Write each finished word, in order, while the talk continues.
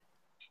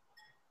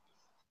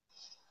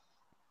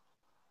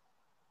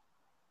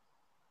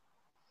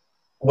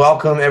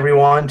Welcome,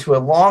 everyone, to a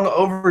long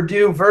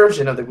overdue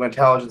version of the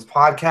Gwynntelligence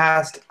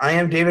podcast. I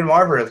am David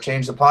Marver of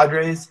Change the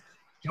Padres,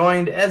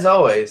 joined, as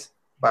always,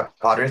 by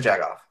Padres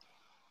Jagoff.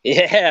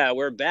 Yeah,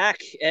 we're back,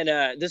 and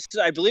I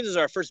believe, this is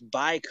our first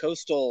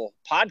bi-coastal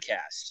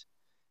podcast.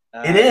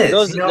 It For is.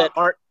 those that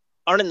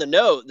aren't in the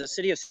know, the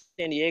city of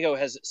San Diego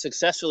has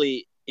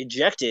successfully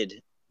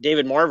ejected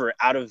David Marver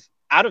out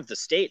of the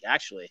state.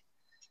 Actually,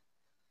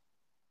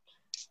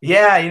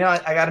 Yeah,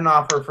 I got an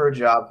offer for a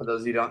job, for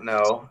those of you who don't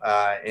know,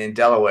 in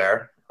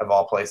Delaware, of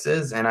all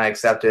places, and I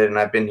accepted, and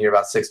I've been here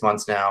about 6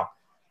 months now.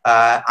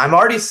 I'm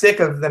already sick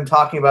of them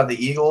talking about the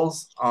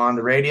Eagles on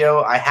the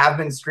radio. I have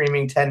been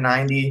streaming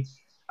 1090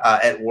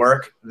 at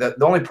work.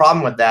 The only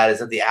problem with that is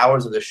that the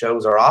hours of the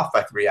shows are off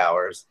by 3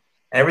 hours,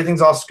 and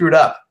everything's all screwed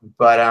up.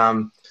 But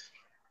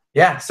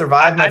yeah,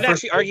 survived my I've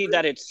first. actually argued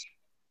that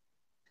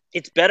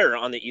it's better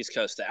on the East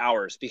Coast, the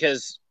hours,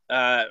 because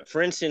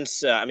for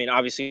instance, I mean,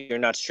 obviously you're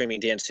not streaming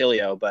Dan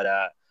Sileo, but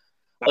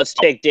let's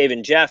take Dave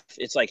and Jeff.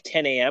 It's like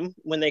 10 a.m.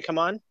 when they come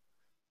on.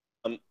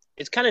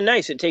 It's kind of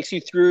nice. It takes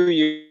you through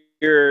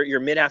your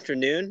mid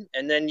afternoon,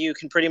 and then you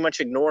can pretty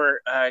much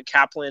ignore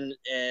Kaplan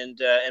and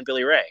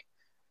Billy Ray.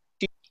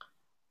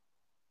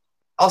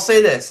 I'll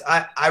say this: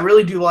 I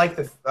really do like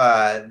the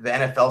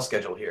NFL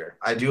schedule here.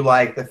 I do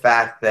like the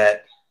fact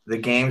that the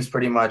games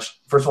pretty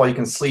much, first of all, you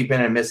can sleep in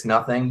and miss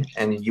nothing,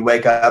 and you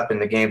wake up and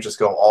the games just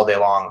go all day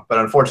long. But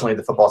unfortunately,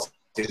 the football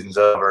season's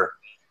over.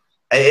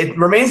 It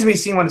remains to be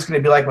seen what it's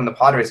going to be like when the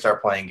Padres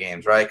start playing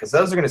games, right? Because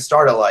those are going to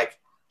start at like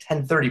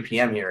 10:30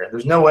 p.m. here.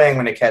 There's no way I'm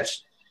going to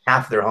catch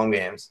half of their home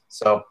games.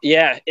 So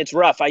yeah, it's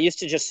rough. I used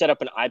to just set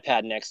up an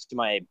iPad next to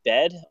my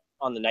bed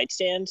on the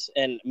nightstand,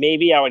 and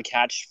maybe I would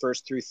catch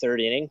first through third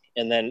inning,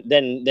 and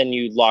then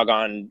you log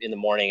on in the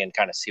morning and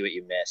kind of see what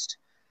you missed.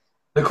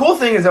 the cool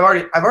thing is I've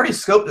already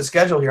scoped the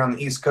schedule here on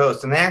the East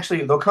Coast, and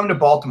they'll come to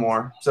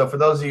Baltimore. So for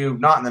those of you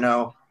not in the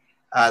know,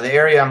 the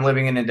area I'm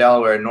living in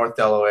Delaware, North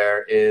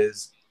Delaware,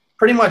 is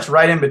pretty much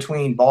right in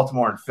between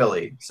Baltimore and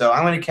Philly. So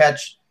I'm going to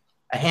catch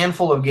a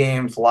handful of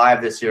games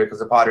live this year because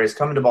the Padres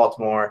come to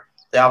Baltimore.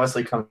 They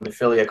obviously come to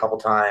Philly a couple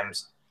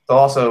times.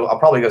 I'll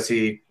probably go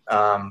see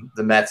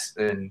the Mets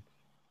and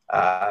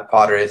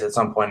Padres at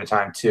some point in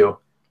time too.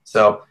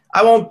 So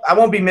I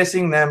won't be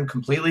missing them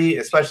completely,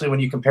 especially when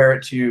you compare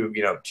it to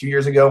 2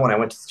 years ago when I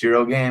went to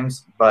 0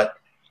 games. But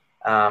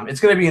it's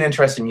going to be an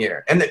interesting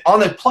year. And on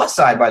the plus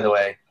side, by the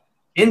way,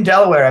 in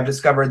Delaware, I've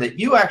discovered that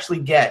you actually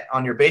get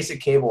on your basic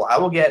cable. I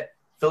will get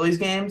Phillies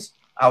games.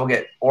 I will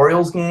get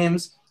Orioles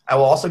games. I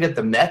will also get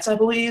the Mets, I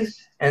believe,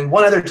 and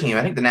one other team.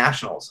 I think the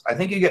Nationals. I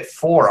think you get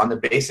 4 on the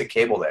basic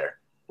cable there,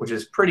 which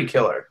is pretty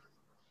killer.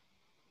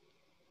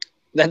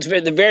 That's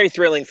very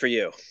thrilling for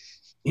you.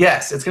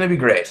 Yes, it's going to be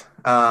great.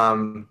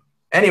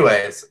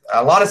 Anyways,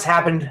 a lot has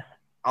happened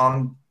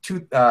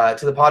to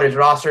the Padres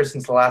roster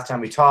since the last time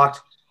we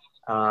talked.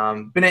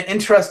 Been an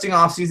interesting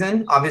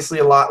offseason. Obviously,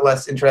 a lot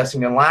less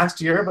interesting than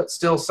last year, but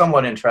still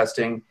somewhat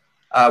interesting.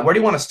 Where do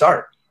you want to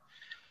start?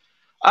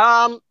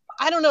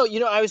 I don't know.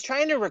 I was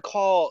trying to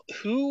recall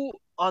who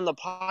on the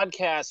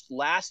podcast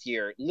last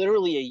year,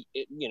 literally,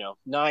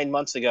 9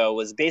 months ago,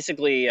 was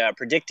basically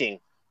predicting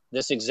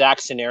this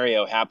exact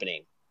scenario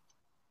happening.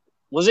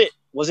 Was it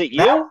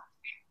you?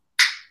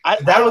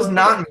 That was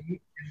not me.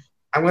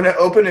 I'm going to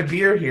open a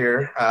beer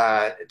here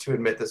to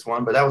admit this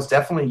one, but that was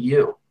definitely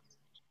you.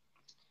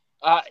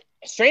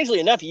 Strangely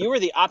enough, you were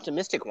the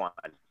optimistic one.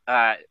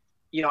 I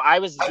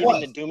was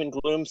giving the doom and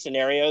gloom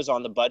scenarios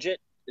on the budget,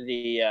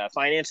 the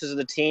finances of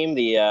the team,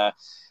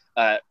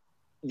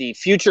 the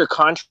future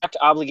contract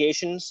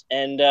obligations,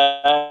 and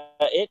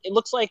it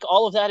looks like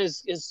all of that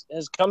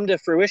has come to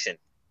fruition.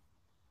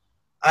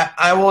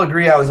 I will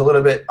agree. I was a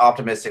little bit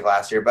optimistic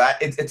last year, but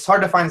it's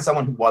hard to find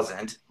someone who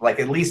wasn't, like,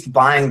 at least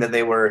buying that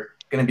they were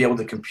going to be able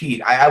to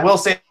compete. I will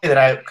say that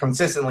I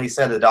consistently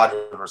said the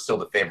Dodgers were still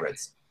the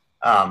favorites.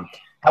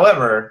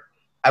 However,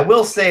 I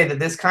will say that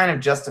this kind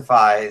of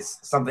justifies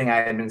something I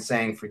had been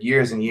saying for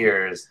years and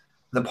years.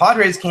 The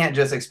Padres can't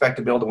just expect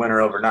to build a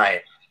winner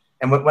overnight.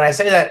 And when I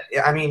say that,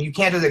 I mean you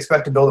can't just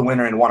expect to build a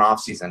winner in one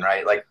offseason,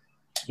 right? Like,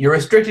 you're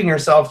restricting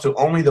yourself to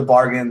only the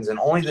bargains and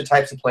only the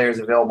types of players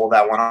available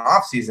that one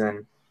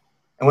offseason.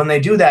 And when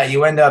they do that,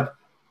 you end up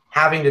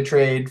having to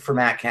trade for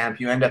Matt Kemp.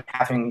 You end up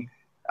having,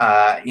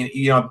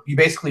 you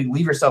basically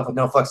leave yourself with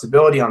no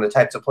flexibility on the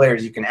types of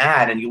players you can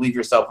add, and you leave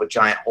yourself with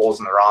giant holes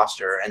in the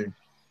roster. And,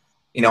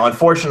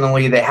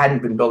 unfortunately, they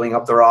hadn't been building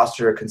up the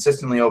roster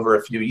consistently over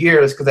a few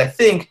years because I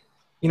think,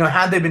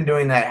 had they been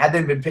doing that, had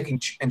they been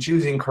picking and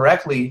choosing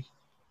correctly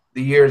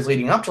the years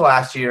leading up to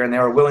last year and they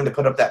were willing to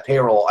put up that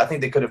payroll, I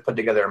think they could have put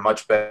together a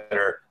much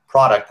better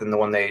product than the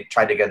one they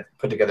tried to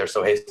put together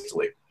so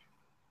hastily.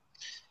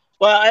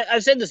 Well,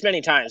 I've said this many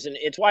times, and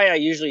it's why I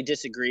usually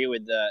disagree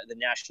with the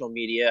national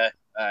media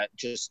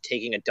just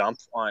taking a dump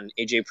on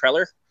A.J.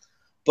 Preller.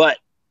 But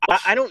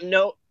I don't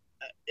know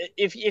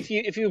if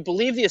you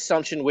believe the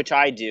assumption, which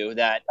I do,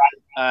 that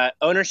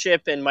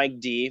ownership and Mike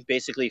D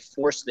basically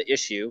forced the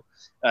issue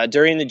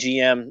during the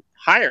GM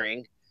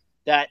hiring,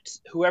 that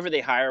whoever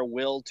they hire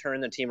will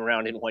turn the team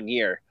around in 1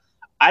 year.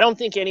 I don't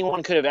think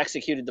anyone could have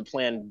executed the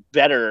plan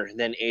better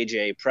than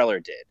AJ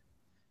Preller did.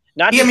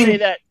 Not Yeah, to I say mean,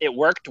 that it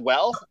worked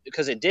well,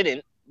 because it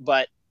didn't,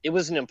 but it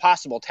was an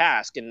impossible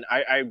task, and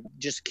I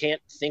just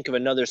can't think of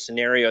another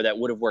scenario that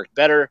would have worked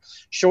better,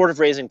 short of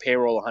raising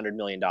payroll $100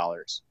 million.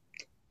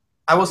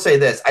 I will say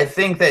this. I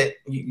think that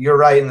you're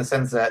right in the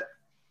sense that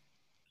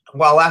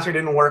while last year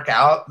didn't work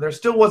out, there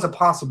still was a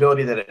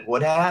possibility that it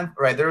would have,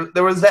 right?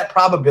 There was that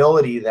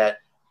probability that,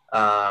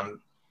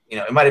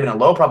 it might have been a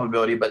low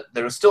probability, but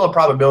there was still a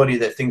probability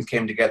that things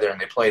came together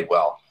and they played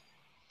well.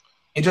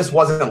 It just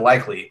wasn't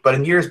likely. But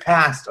in years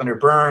past, under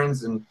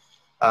Burns and,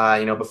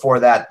 before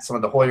that, some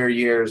of the Hoyer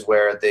years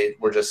where they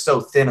were just so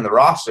thin in the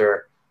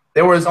roster,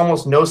 there was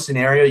almost no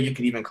scenario you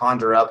could even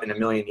conjure up in a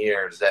million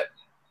years that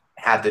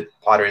had the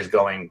Padres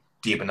going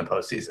deep in the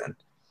postseason.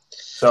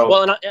 So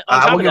well, and on I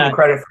top will of give them that,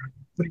 credit for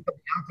putting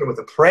something out there with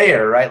a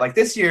prayer, right? Like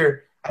this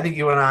year, I think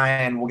you and I,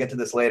 and we'll get to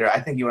this later,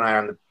 I think you and I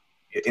are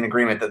in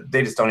agreement that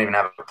they just don't even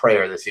have a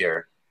prayer this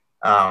year.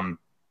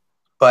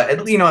 But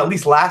at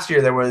least last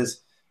year there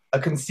was a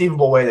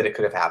conceivable way that it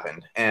could have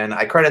happened, and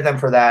I credit them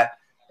for that.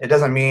 It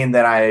doesn't mean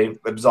that I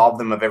absolve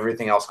them of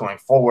everything else going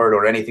forward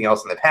or anything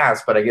else in the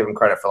past, but I give them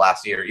credit for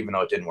last year, even though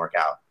it didn't work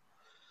out.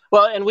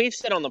 well, and we've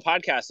said on the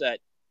podcast that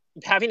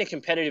having a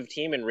competitive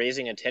team and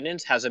raising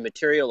attendance has a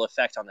material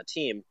effect on the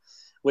team,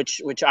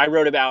 which I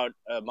wrote about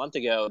a month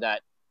ago.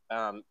 That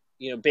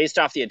based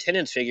off the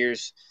attendance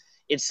figures,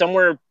 it's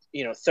somewhere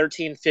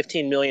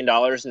 $13-15 million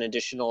in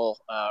additional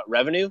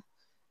revenue.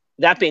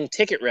 That being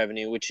ticket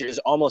revenue, which is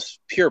almost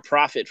pure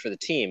profit for the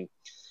team.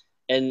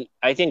 And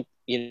I think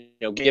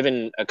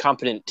given a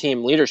competent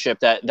team leadership,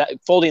 that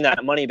folding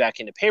that money back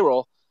into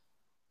payroll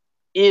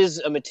is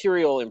a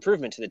material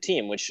improvement to the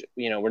team, which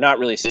we're not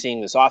really seeing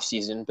this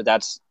offseason, but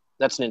that's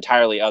an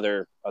entirely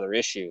other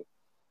issue.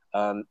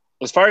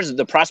 As far as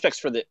the prospects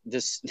for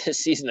this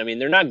season, I mean,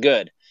 they're not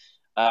good.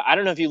 I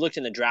don't know if you looked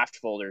in the draft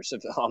folders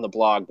on the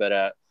blog,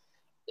 but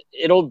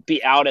it'll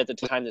be out at the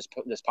time this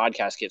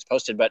podcast gets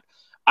posted. But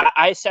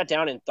I sat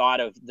down and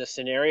thought of the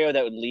scenario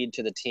that would lead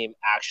to the team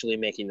actually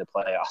making the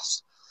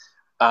playoffs.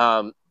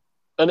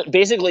 And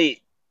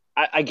basically,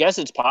 I guess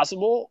it's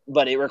possible,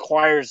 but it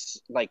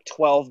requires like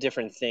 12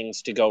 different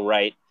things to go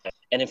right.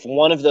 And if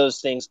one of those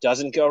things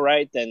doesn't go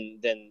right, then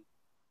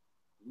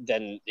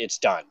it's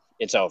done.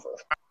 It's over.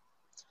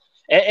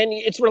 And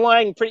it's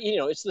relying pretty,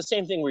 it's the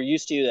same thing we're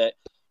used to, that,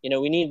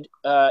 we need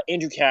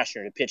Andrew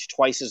Cashner to pitch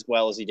twice as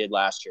well as he did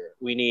last year.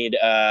 We need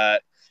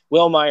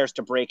Will Myers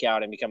to break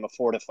out and become a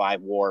 4-5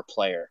 WAR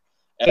player.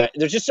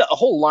 There's just a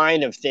whole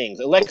line of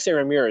things. Alexei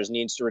Ramirez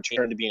needs to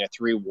return to being a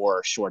 3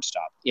 WAR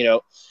shortstop,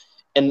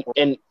 and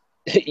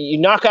you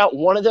knock out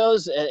one of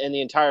those and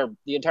the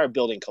entire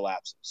building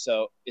collapses.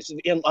 So it's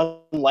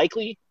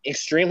unlikely,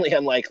 extremely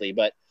unlikely,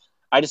 but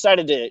I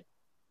decided to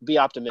be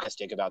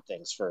optimistic about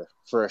things for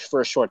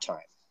a short time.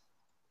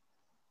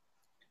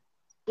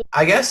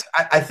 I guess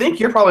I think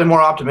you're probably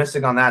more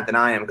optimistic on that than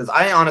I am, because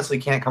I honestly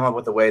can't come up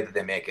with a way that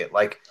they make it.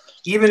 Like,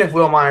 even if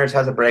Will Myers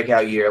has a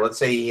breakout year, let's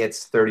say he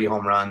hits 30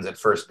 home runs at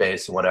first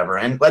base or whatever,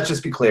 and let's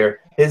just be clear,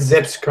 his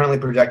ZiPS currently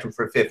projected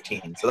for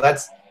 15. So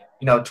that's,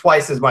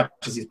 twice as much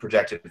as he's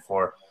projected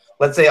for.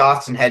 Let's say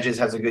Austin Hedges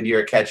has a good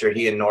year at catcher.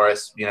 He and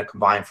Norris,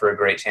 combine for a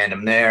great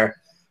tandem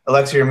there.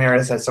 Alexei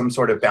Ramirez has some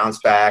sort of bounce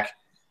back.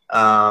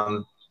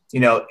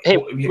 Hey,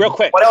 real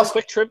quick, what else?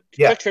 Quick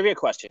trivia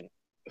question.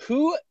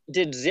 Who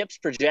did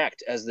ZiPS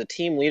project as the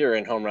team leader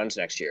in home runs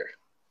next year?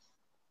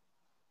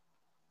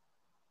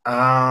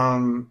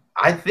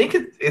 I think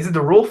is it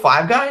the Rule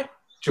 5 guy?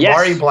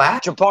 Jabari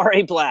Blash?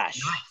 Jabari Blash.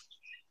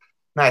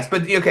 Nice.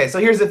 But, okay, so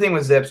here's the thing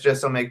with ZiPS,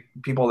 just so make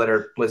people that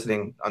are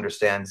listening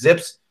understand.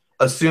 ZiPS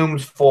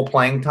assumes full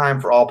playing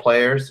time for all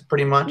players,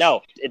 pretty much?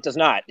 No, it does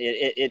not.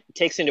 It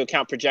takes into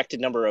account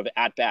projected number of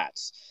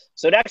at-bats.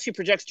 So it actually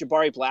projects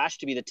Jabari Blash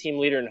to be the team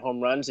leader in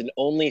home runs in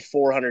only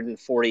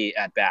 440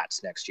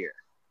 at-bats next year.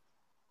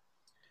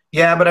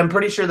 Yeah, but I'm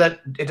pretty sure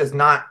that it does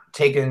not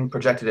take in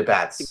projected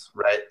at-bats,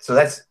 right?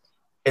 So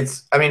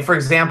for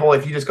example,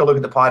 if you just go look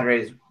at the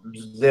Padres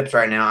ZiPS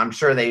right now, I'm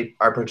sure they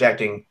are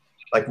projecting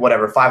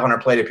 500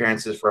 plate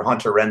appearances for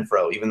Hunter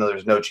Renfroe, even though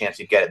there's no chance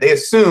you'd get it. They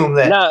assume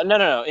that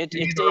No. It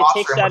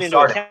takes that into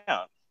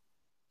account.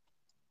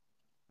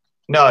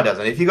 No, it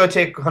doesn't. If you go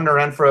take Hunter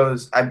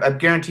Renfroe's, I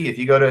guarantee if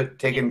you go to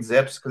take in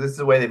ZiPS, because this is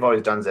the way they've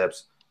always done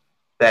ZiPS,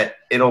 that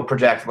it'll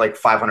project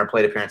 500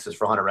 plate appearances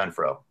for Hunter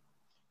Renfroe.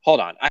 Hold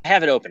on. I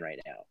have it open right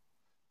now.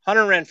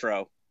 Hunter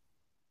Renfroe.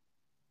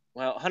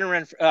 Well, Hunter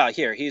Renfroe.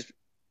 Here,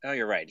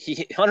 you're right.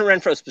 Hunter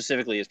Renfroe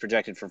specifically is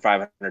projected for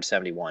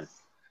 571.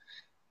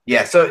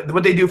 Yeah, so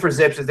what they do for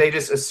ZiPS is they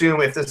just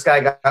assume if this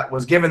guy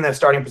was given the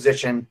starting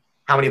position,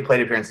 how many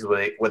plate appearances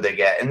would they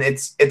get? And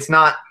it's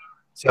not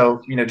 –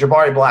 so,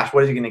 Jabari Blash,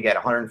 what is he going to get,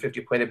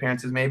 150 plate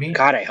appearances maybe?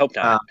 God, I hope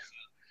not.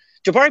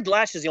 Jabari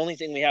Blash is the only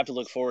thing we have to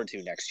look forward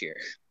to next year.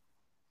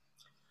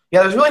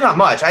 Yeah, there's really not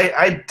much.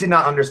 I did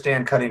not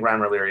understand cutting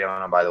Ryan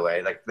Liriano, by the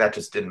way. That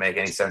just didn't make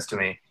any sense to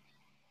me.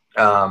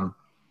 Well,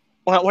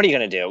 what are you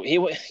going to do?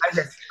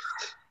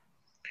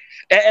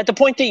 At the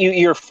point that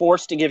you're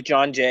forced to give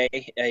John Jay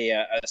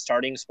a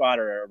starting spot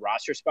or a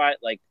roster spot,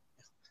 like,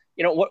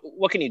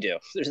 what can you do?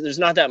 There's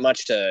not that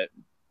much to.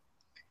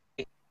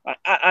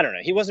 I don't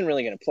know. He wasn't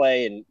really going to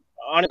play, and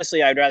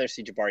honestly, I'd rather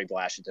see Jabari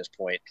Blash at this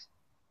point.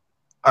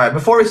 All right,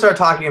 before we start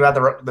talking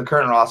about the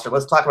current roster,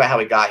 let's talk about how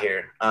we got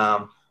here.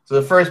 So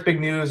the first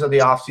big news of the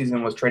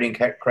offseason was trading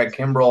Craig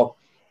Kimbrell.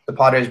 The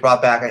Padres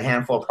brought back a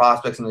handful of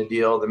prospects in the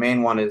deal. The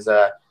main one is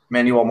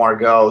Manuel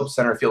Margot,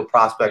 center field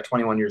prospect,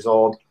 21 years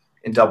old,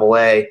 in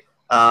Double-A.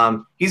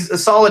 He's a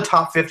solid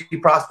top 50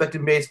 prospect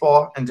in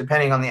baseball, and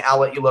depending on the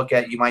outlet you look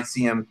at, you might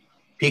see him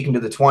peak into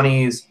the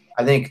 20s.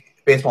 I think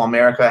Baseball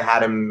America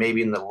had him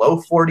maybe in the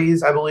low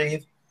 40s, I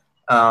believe.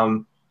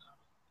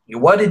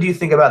 What did you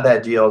think about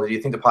that deal? Did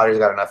you think the Padres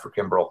got enough for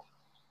Kimbrell?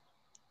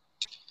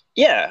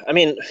 Yeah, I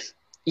mean,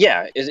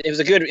 yeah, it was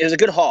a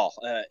good haul.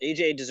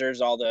 AJ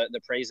deserves all the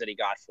praise that he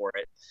got for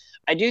it.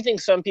 I do think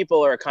some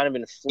people are kind of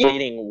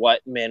inflating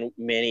what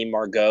Manny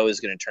Margot is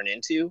going to turn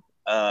into.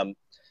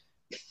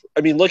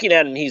 I mean, looking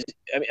at him,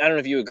 I don't know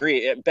if you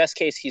agree. At best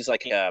case, he's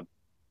like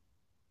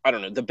I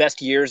don't know, the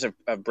best years of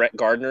Brett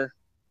Gardner,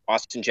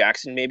 Austin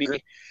Jackson, maybe.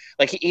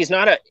 Like he's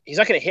not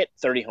going to hit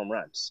 30 home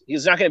runs.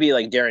 He's not going to be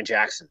like Darren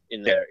Jackson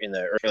in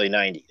the early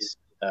 90s.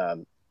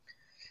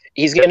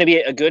 He's going to be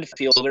a good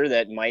fielder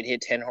that might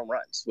hit 10 home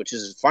runs, which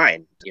is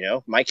fine.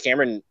 Mike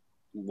Cameron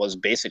was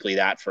basically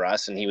that for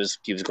us, and he was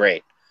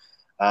great.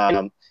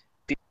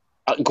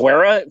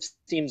 Guerra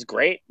seems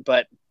great,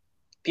 but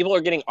people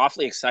are getting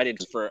awfully excited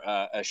for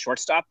a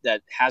shortstop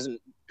that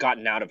hasn't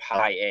gotten out of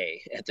high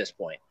A at this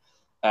point.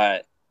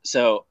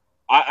 So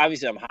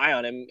obviously I'm high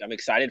on him. I'm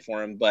excited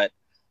for him, but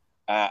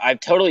I've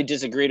totally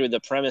disagreed with the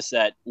premise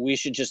that we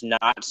should just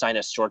not sign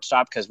a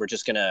shortstop because we're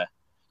just gonna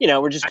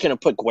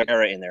put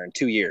Guerra in there in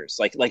 2 years.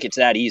 Like it's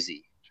that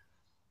easy.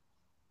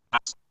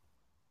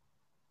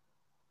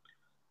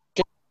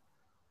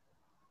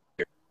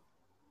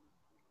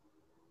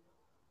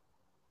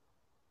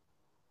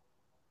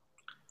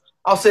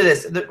 I'll say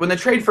this. When the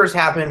trade first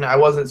happened, I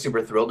wasn't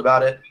super thrilled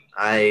about it.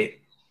 I'll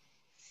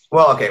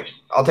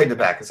take that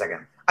back a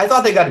second. I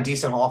thought they got a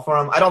decent haul for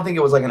him. I don't think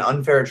it was like an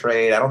unfair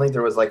trade. I don't think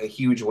there was like a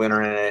huge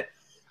winner in it.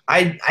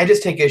 I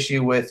just take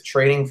issue with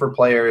trading for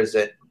players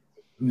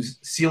whose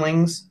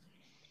ceilings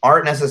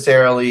aren't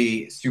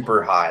necessarily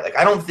super high. Like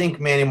I don't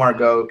think Manny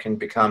Margot can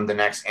become the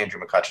next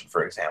Andrew McCutchen,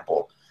 for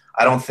example.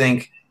 I don't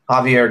think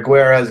Javier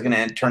Guerra is going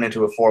to turn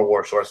into a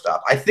 4-WAR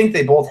shortstop. I think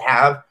they both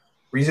have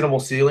reasonable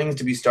ceilings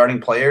to be starting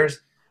players,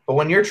 but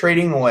when you're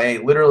trading away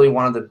literally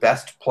one of the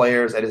best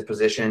players at his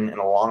position in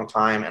a long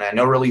time, and I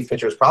know relief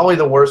pitcher is probably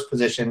the worst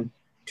position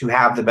to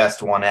have the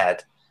best one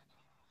at,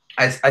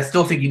 I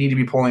still think you need to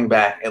be pulling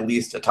back at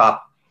least a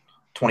top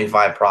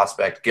 25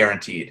 prospect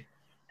guaranteed.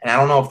 And I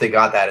don't know if they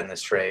got that in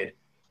this trade.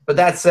 But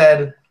that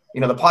said,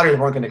 the Padres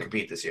weren't going to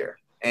compete this year.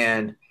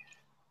 And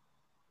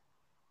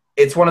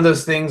it's one of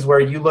those things where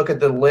you look at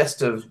the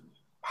list of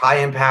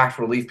high-impact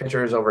relief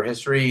pitchers over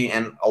history,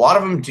 and a lot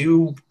of them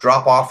do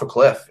drop off a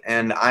cliff.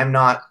 And I'm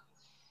not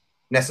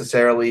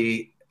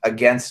necessarily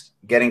against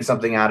getting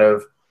something out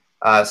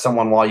of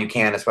someone while you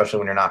can, especially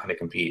when you're not going to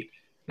compete.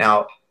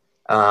 Now,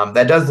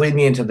 that does lead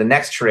me into the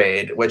next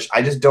trade, which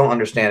I just don't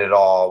understand at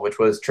all, which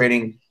was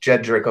trading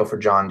Jed Jerko for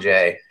John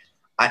Jay.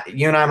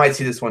 You and I might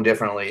see this one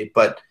differently,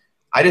 but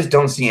I just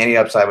don't see any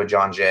upside with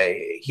John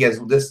Jay. He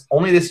has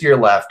only this year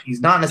left.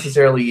 He's not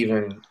necessarily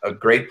even a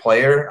great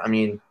player. I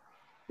mean,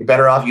 you're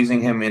better off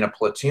using him in a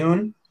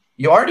platoon.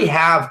 You already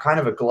have kind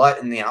of a glut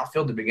in the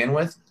outfield to begin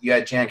with. You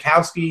had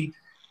Jankowski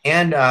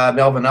and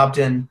Melvin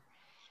Upton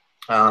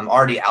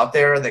already out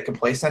there that can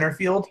play center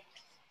field.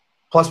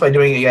 Plus, by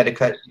doing it, you had to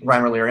cut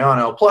Reimer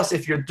Liriano. Plus,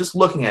 if you're just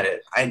looking at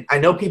it, I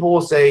know people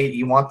will say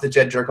you want the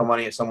Jed Jerko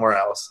money somewhere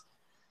else.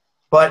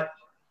 But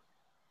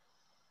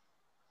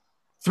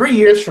 3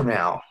 years from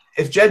now,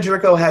 if Jed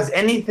Jerko has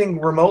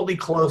anything remotely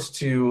close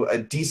to a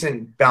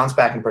decent bounce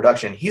back in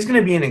production, he's going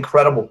to be an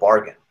incredible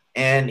bargain.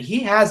 And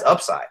he has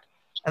upside.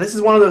 And this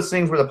is one of those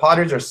things where the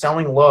Padres are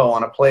selling low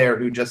on a player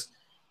who just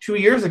 2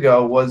 years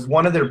ago was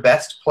one of their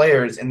best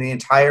players in the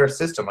entire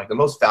system. Like the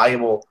most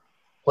valuable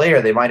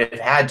player they might have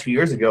had 2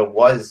 years ago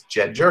was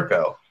Jed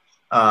Jerko.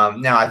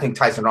 Now, I think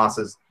Tyson Ross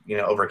has,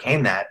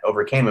 overcame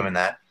him in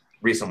that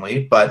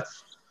recently. But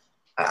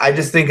I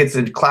just think it's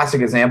a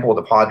classic example of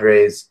the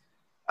Padres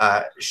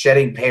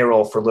shedding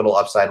payroll for little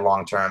upside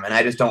long term, and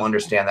I just don't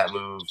understand that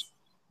move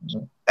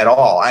at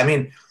all. I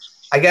mean,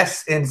 I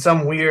guess in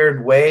some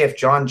weird way, if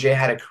John Jay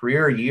had a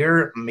career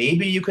year,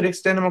 maybe you could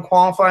extend him a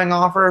qualifying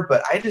offer,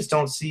 but I just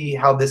don't see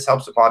how this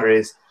helps the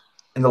Padres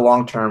in the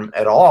long term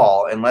at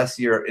all, unless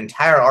your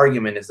entire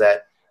argument is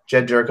that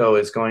Jed Jerko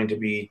is going to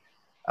be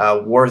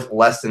worth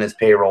less than his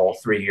payroll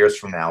 3 years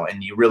from now,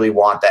 and you really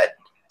want that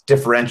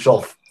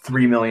differential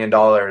 $3 million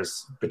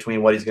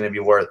between what he's going to be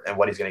worth and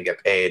what he's going to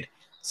get paid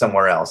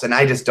somewhere else. And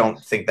I just don't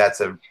think that's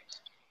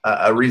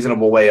a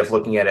reasonable way of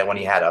looking at it when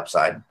he had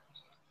upside.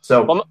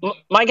 So, well,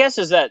 my guess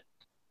is that,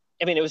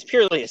 I mean, it was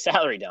purely a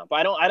salary dump.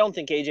 I don't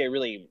think AJ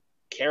really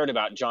cared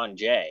about John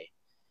Jay.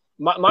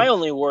 My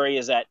only worry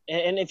is that,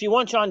 and if you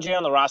want John Jay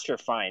on the roster,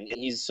 fine.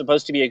 He's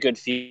supposed to be a good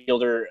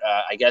fielder.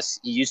 I guess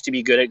he used to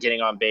be good at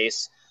getting on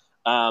base.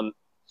 But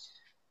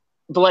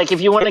like,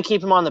 if you want to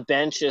keep him on the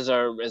bench as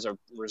a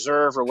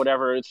reserve or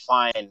whatever, it's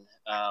fine.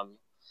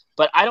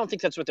 But I don't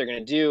think that's what they're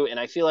going to do. And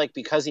I feel like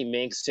because he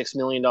makes $6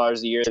 million a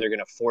year, they're going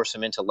to force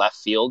him into left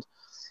field.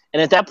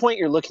 And at that point,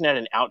 you're looking at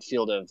an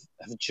outfield of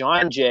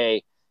John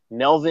Jay,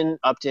 Melvin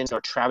Upton,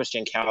 or Travis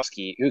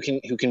Jankowski,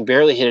 who can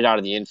barely hit it out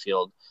of the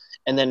infield,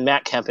 and then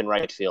Matt Kemp in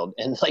right field.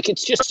 And like,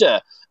 it's just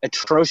a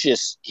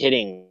atrocious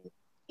hitting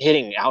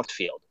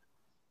outfield.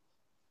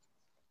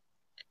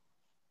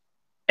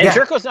 And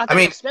Jerko's not that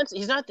expensive.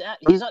 He's not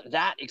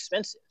that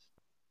expensive.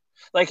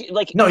 Like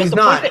no, he's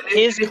not. Point that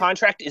his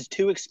contract is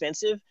too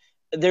expensive,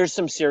 there's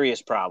some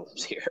serious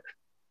problems here.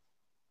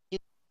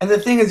 And the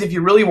thing is, if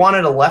you really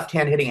wanted a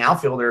left-hand hitting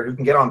outfielder who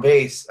can get on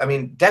base, I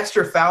mean,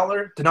 Dexter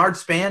Fowler, Denard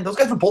Span, those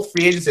guys were both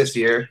free agents this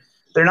year.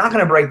 They're not going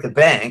to break the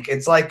bank.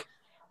 It's like,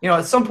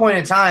 at some point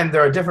in time,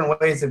 there are different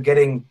ways of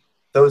getting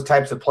those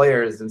types of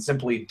players than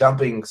simply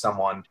dumping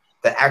someone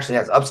that actually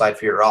has upside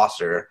for your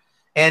roster.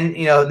 And,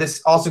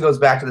 this also goes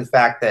back to the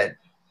fact that,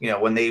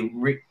 when they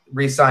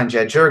re-signed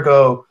Jed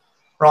Jerko,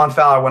 Ron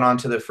Fowler went on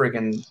to the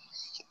freaking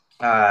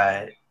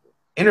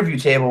interview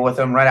table with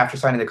him right after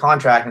signing the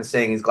contract and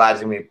saying he's glad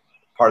he's going to be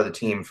part of the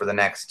team for the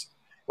next,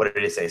 what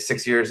did he say,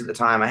 6 years at the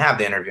time? I have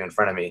the interview in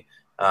front of me.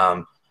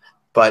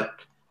 But,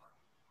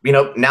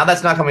 now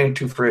that's not coming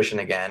to fruition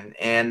again.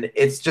 And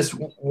it's just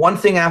one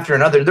thing after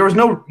another.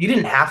 You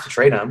didn't have to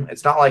trade him.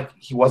 It's not like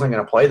he wasn't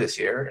going to play this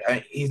year. I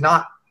mean, he's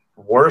not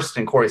worse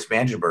than Corey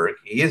Spangenberg.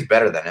 He is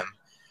better than him.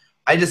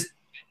 I just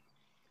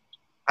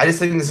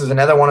think this is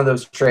another one of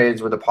those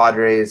trades where the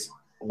Padres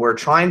were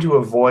trying to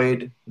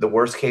avoid the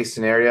worst case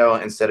scenario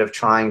instead of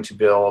trying to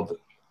build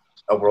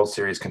a World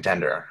Series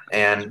contender.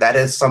 And that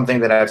is something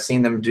that I've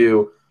seen them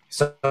do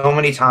so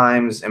many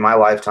times in my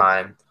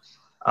lifetime.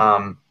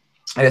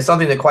 And it's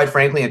something that, quite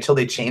frankly, until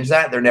they change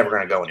that, they're never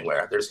going to go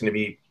anywhere. There's going to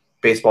be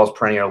baseball's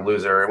perennial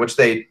loser, which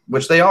they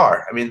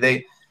are. I mean,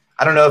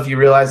 I don't know if you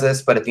realize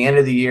this, but at the end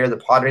of the year, the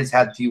Padres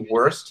had the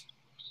worst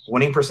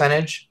winning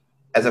percentage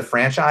as a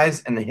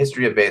franchise in the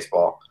history of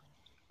baseball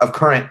of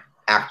current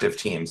active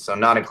teams. So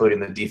not including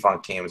the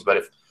defunct teams, but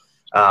if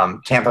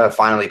Tampa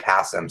finally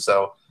passed them.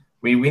 So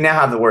we now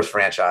have the worst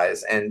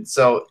franchise. And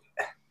so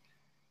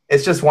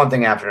it's just one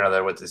thing after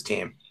another with this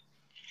team.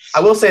 I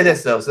will say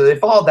this, though. So they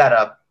followed that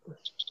up.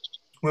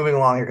 Moving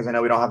along here, because I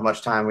know we don't have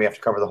much time. We have to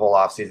cover the whole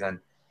offseason.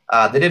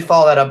 They did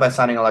follow that up by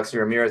signing Alexi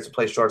Ramirez to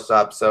play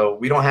shortstop, so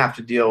we don't have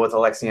to deal with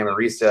Alexi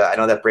Amarista. I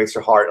know that breaks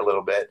your heart a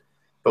little bit,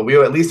 but we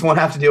at least won't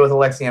have to deal with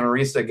Alexi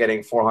Amarista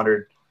getting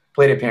 400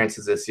 plate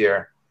appearances this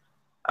year.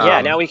 Yeah,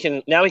 now we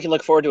can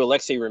look forward to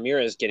Alexi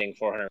Ramirez getting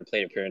 400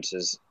 plate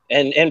appearances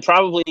and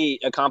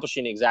probably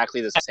accomplishing exactly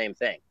the same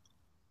thing.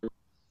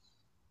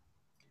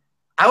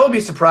 I will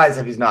be surprised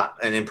if he's not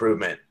an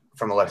improvement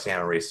from Alexi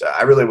Amarista.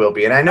 I really will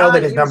be, and I know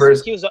that his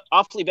numbers. He was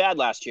awfully bad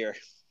last year.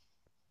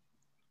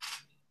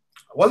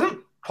 Wasn't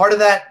part of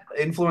that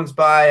influenced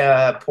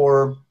by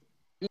poor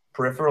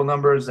peripheral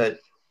numbers that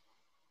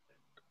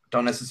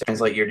don't necessarily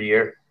translate year to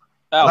year?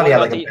 What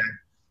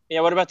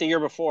about the year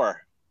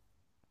before?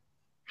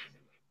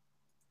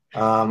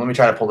 Let me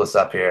try to pull this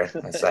up here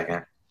in a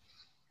second.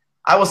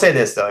 I will say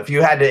this, though: if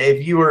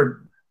you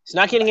were, he's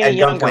not getting any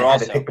younger.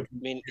 Also, I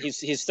mean,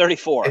 he's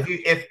 34.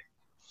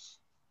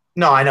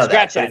 No, I know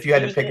that. But if you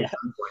had to pick a point.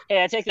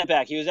 Hey, I take that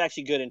back. He was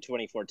actually good in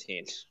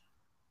 2014.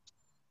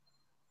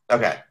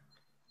 Okay.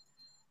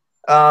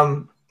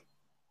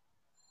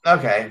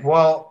 Okay.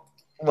 Well,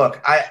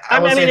 look, I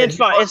mean, it's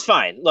fine. It's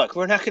fine. Look,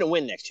 we're not going to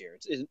win next year.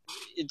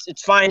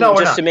 It's fine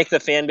just to make the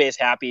fan base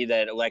happy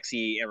that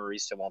Alexi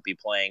Amarista won't be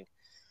playing.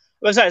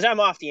 Besides, I'm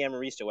off the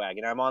Amarista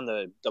wagon. I'm on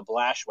the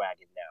Blash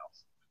wagon now.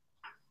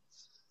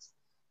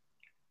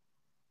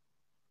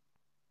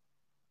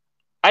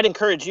 I'd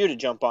encourage you to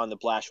jump on the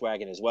Blash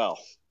wagon as well.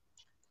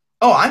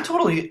 Oh, I'm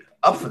totally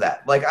up for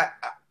that. Like,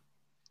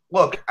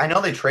 look, I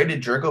know they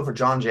traded Jerko for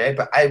John Jay,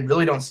 but I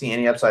really don't see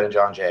any upside in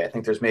John Jay. I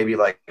think there's maybe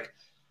a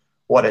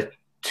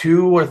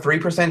 2 or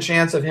 3%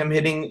 chance of him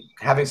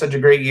having such a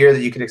great year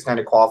that you could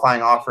extend a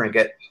qualifying offer and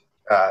get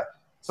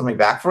something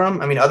back for him.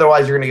 I mean,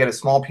 otherwise you're going to get a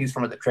small piece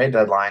from at the trade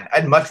deadline.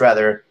 I'd much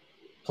rather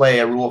play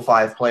a Rule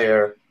 5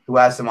 player who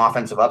has some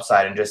offensive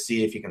upside and just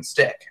see if he can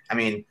stick. I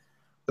mean,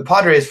 the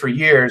Padres for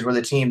years were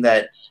the team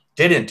that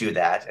didn't do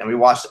that, and we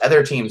watched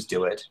other teams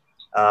do it.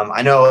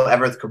 I know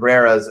Everth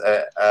Cabrera is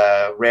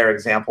a rare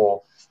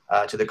example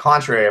to the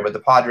contrary, but the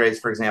Padres,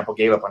 for example,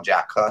 gave up on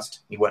Jack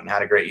Cust. He went and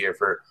had a great year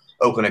for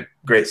Oakland, a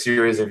great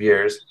series of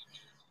years.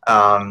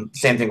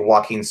 Same thing with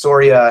Joaquin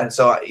Soria.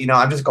 So,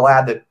 I'm just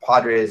glad that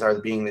Padres are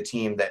being the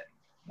team that,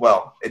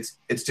 well,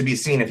 it's to be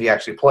seen if he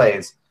actually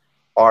plays,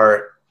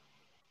 are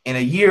in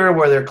a year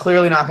where they're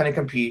clearly not going to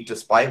compete,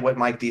 despite what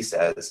Mike D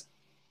says.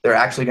 They're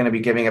actually going to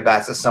be giving it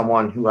back to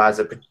someone who has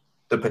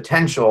the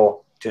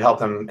potential to help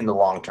them in the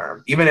long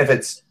term, even if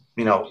it's,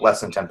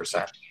 less than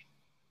 10%.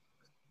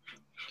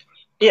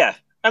 Yeah.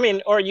 I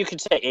mean, or you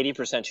could say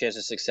 80% chance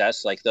of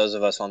success, like those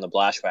of us on the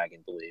Blash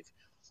wagon believe.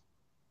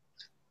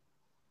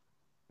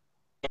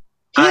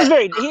 He is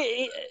very.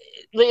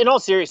 In all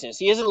seriousness,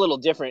 he is a little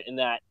different in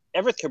that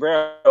Everett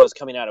Cabrera was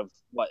coming out of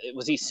what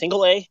was he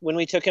single A when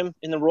we took him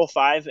in the Rule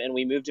 5 and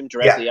we moved him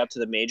Yeah. directly up to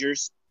the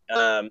majors.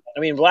 I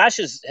mean, Vlash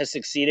has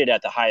succeeded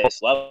at the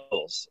highest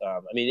levels. I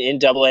mean, in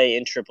Double A,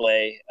 in Triple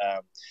A.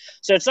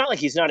 So it's not like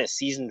he's not a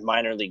seasoned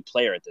minor league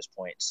player at this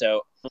point.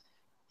 So,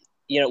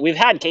 we've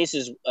had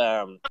cases,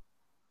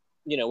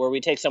 where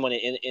we take someone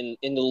in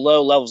the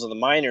low levels of the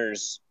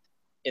minors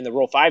in the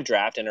Rule 5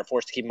 draft and are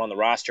forced to keep them on the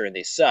roster and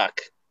they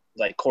suck,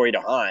 like Corey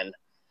DeHaan.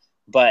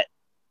 But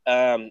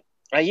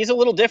he's a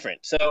little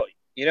different. So,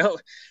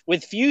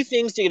 with few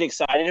things to get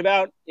excited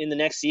about in the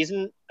next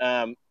season,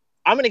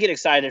 I'm going to get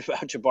excited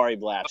about Jabari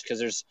Blash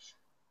because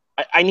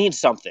I need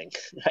something.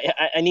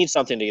 I need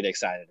something to get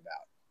excited about.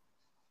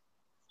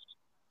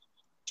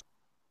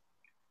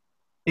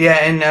 Yeah,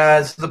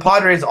 and so the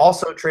Padres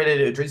also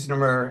traded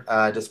Adrisamer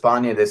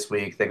Despaigne this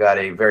week. They got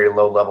a very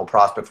low-level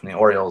prospect from the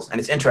Orioles. And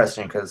it's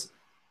interesting because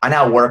I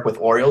now work with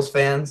Orioles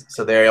fans,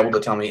 so they're able to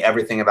tell me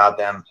everything about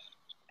them.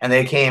 And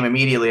they came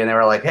immediately and they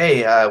were like,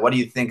 hey, what do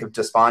you think of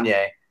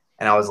Despaigne?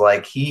 And I was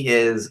like, he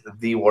is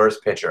the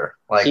worst pitcher.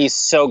 Like, he's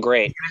so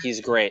great.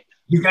 He's great.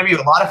 He's going to be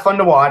a lot of fun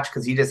to watch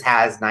because he just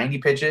has 90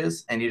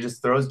 pitches and he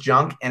just throws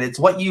junk. And it's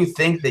what you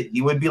think that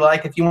you would be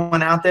like if you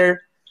went out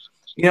there.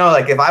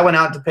 Like if I went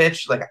out to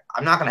pitch, like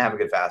I'm not going to have a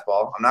good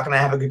fastball. I'm not going to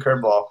have a good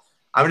curveball.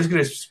 I'm just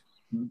going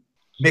to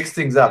mix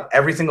things up.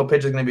 Every single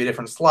pitch is going to be a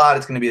different slot.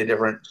 It's going to be a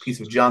different piece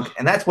of junk.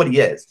 And that's what he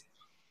is.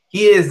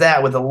 He is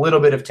that with a little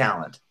bit of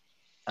talent.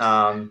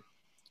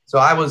 So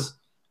I was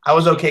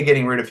okay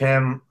getting rid of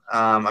him.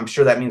 I'm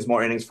sure that means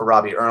more innings for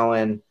Robbie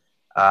Erlin.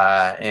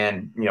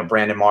 And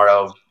Brandon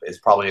Morrow is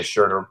probably a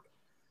shorter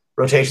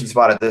rotation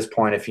spot at this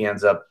point if he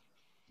ends up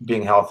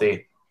being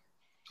healthy.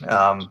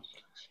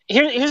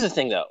 Here's the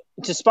thing, though.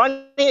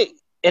 Despaigne,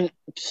 and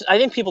I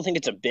think people think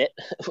it's a bit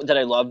that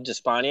I love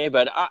Despaigne,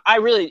 but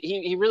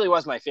he really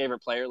was my favorite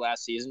player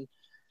last season.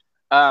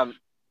 In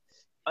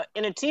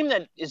a team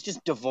that is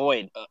just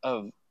devoid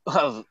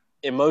of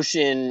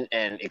emotion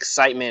and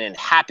excitement and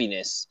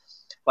happiness,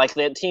 like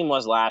that team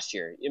was last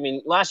year. I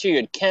mean, last year you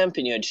had Kemp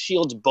and you had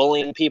Shields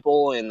bullying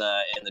people in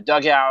the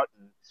dugout.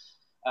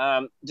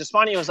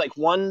 Despaigne was like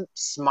one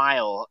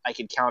smile I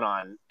could count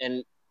on,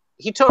 and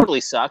he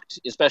totally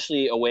sucked,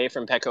 especially away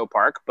from Petco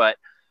Park. But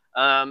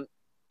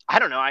I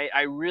don't know.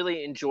 I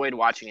really enjoyed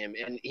watching him,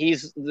 and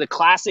he's the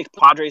classic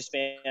Padres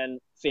fan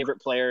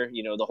favorite player.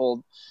 The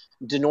whole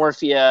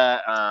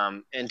Denorfia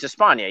and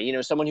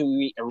Despaigne. Someone who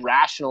we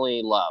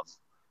irrationally love.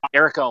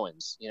 Eric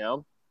Owens.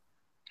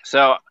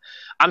 So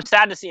I'm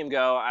sad to see him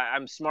go.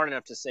 I'm smart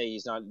enough to say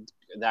he's not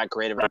that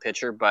great of a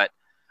pitcher, but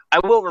I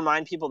will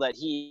remind people that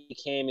he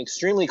came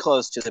extremely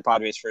close to the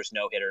Padres' first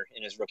no-hitter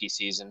in his rookie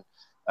season.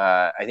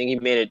 I think he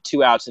made it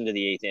 2 outs into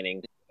the 8th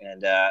inning.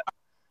 And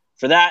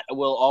for that,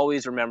 we'll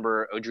always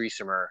remember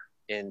Odrisamer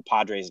in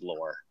Padres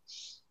lore.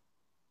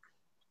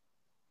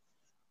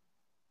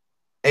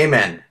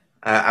 Amen.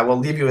 I will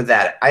leave you with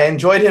that. I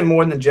enjoyed him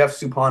more than Jeff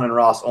Suppan and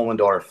Ross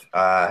Ohlendorf.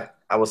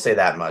 I will say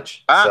that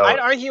much. I'd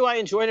argue I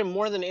enjoyed him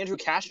more than Andrew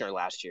Kashner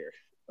last year.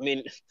 I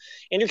mean,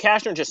 Andrew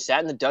Kashner just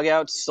sat in the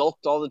dugout,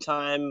 sulked all the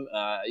time.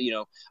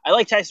 I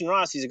like Tyson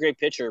Ross. He's a great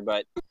pitcher,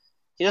 but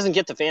he doesn't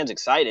get the fans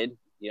excited.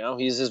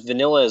 He's as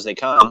vanilla as they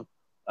come.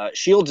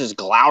 Shields is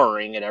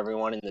glowering at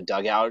everyone in the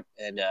dugout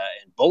and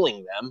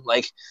bullying them.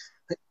 Like,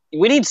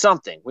 we need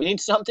something. We need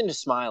something to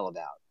smile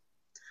about.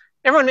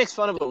 Everyone makes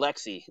fun of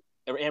Alexi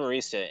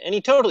Amarista, and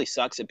he totally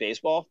sucks at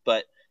baseball,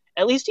 but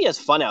at least he has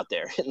fun out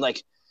there. And,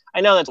 like, I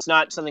know that's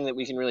not something that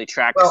we can really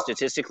track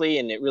statistically,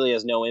 and it really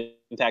has no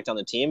impact on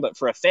the team. But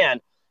for a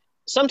fan,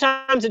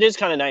 sometimes it is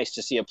kind of nice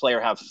to see a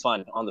player have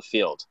fun on the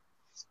field.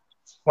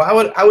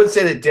 Well, I would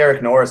say that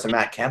Derek Norris and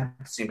Matt Kemp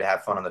seem to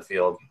have fun on the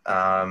field,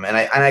 and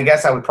I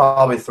guess I would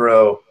probably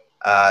throw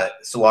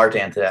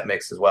Solarte into that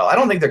mix as well. I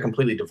don't think they're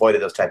completely devoid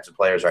of those types of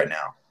players right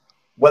now.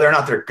 Whether or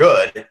not they're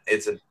good,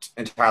 it's an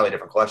entirely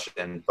different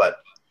question. But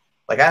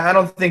like I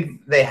don't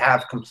think they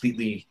have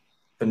completely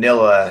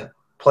vanilla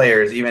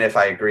players, even if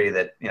I agree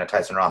that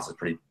Tyson Ross is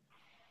pretty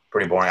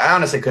boring. I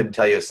honestly couldn't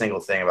tell you a single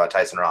thing about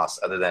Tyson Ross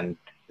other than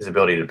his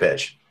ability to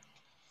pitch.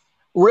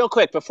 Real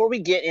quick, before we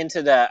get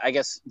into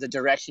the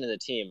direction of the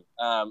team,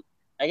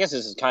 I guess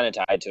this is kind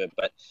of tied to it,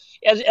 but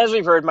as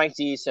we've heard, Mike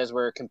D says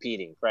we're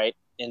competing, right,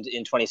 in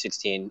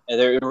 2016.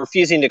 They're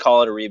refusing to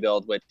call it a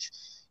rebuild, which,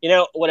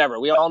 whatever.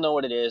 We all know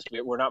what it is.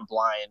 We're not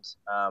blind.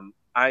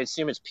 I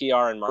assume it's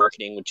PR and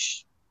marketing,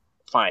 which,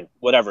 fine,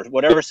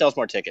 whatever sells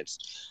more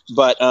tickets.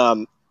 But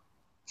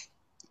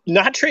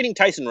not trading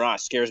Tyson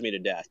Ross scares me to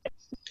death.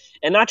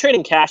 And not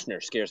trading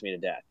Kashner scares me to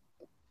death.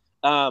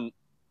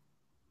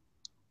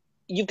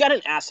 You've got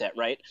an asset,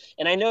 right?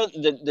 And I know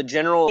the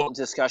general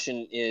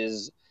discussion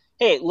is,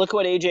 hey, look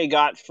what AJ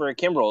got for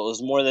Kimbrel. It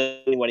was more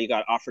than what he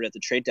got offered at the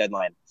trade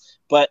deadline.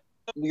 But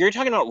you're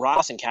talking about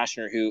Ross and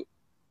Kashner, who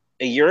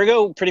a year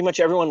ago, pretty much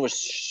everyone was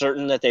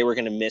certain that they were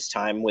going to miss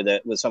time with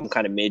some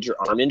kind of major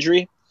arm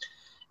injury.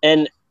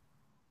 And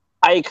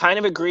I kind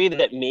of agree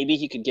that maybe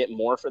he could get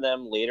more for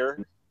them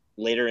later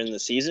in the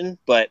season.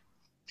 But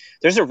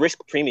there's a risk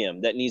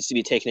premium that needs to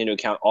be taken into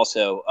account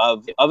also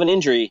of an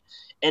injury.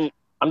 And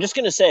I'm just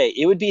going to say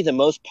it would be the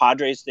most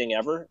Padres thing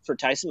ever for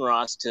Tyson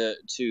Ross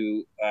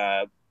to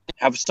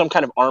have some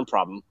kind of arm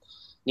problem,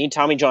 need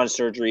Tommy John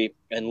surgery,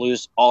 and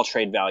lose all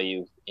trade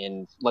value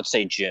in, let's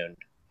say, June.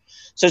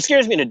 So it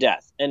scares me to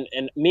death. And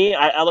me,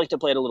 I like to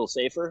play it a little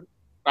safer.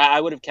 I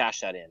would have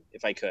cashed that in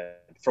if I could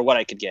for what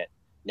I could get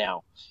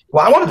now.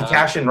 Well, I wanted to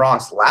cash in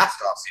Ross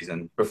last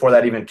offseason before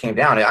that even came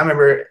down. I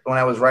remember when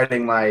I was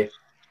writing my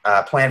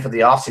plan for the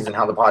offseason,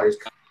 how the Padres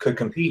could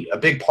compete. A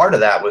big part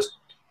of that was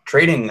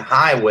trading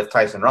high with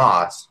Tyson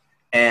Ross.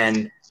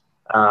 And,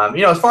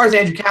 as far as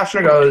Andrew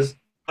Cashner goes.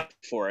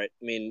 For it.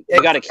 I mean,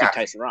 you got to keep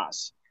Tyson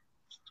Ross.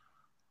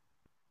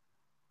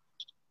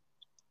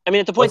 I mean,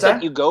 at the point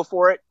that you go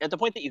for it,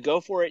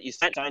 you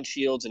sign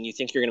Shields and you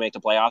think you're going to make the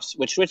playoffs,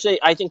 which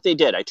I think they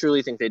did. I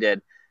truly think they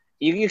did.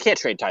 You can't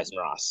trade Tyson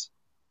Ross.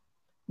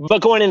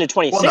 But going into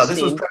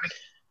 2016,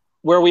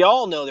 where we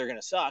all know they're going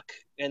to suck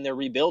and they're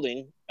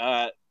rebuilding,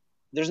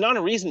 there's not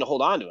a reason to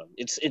hold on to him.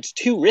 It's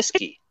too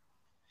risky.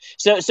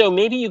 So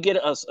maybe you get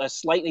a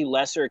slightly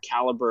lesser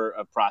caliber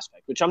of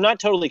prospect, which I'm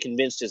not totally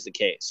convinced is the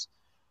case.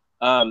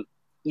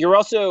 You're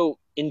also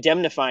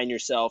indemnifying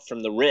yourself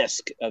from the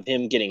risk of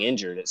him getting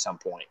injured at some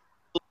point.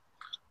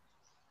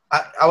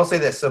 I will say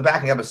this. So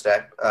backing up a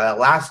step,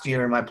 last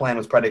year my plan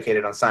was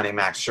predicated on signing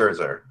Max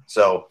Scherzer.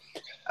 So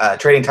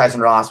trading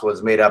Tyson Ross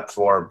was made up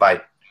for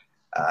by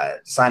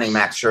signing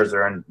Max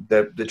Scherzer. And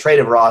the trade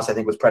of Ross, I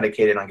think, was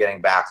predicated on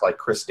getting back like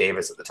Chris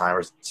Davis at the time,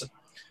 or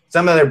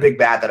some other big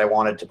bat that I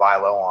wanted to buy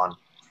low on.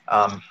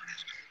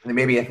 And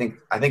maybe I think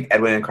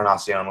Edwin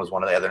Encarnacion was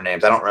one of the other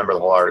names. I don't remember the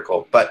whole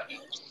article. But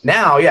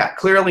now, yeah,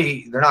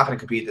 clearly they're not going to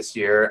compete this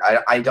year.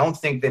 I don't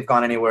think they've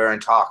gone anywhere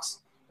in talks.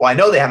 Well, I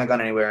know they haven't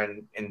gone anywhere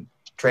in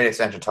trade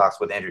extension talks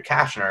with Andrew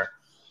Cashner,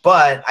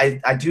 but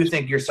I do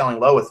think you're selling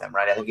low with him,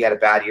 right? I think he had a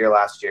bad year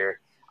last year.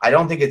 I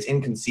don't think it's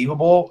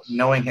inconceivable,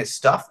 knowing his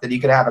stuff, that he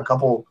could have a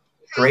couple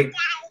great,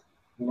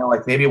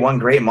 like maybe one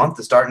great month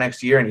to start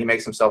next year, and he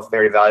makes himself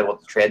very valuable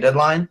at the trade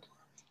deadline.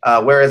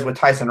 Whereas with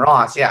Tyson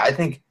Ross, yeah, I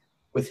think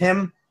with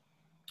him,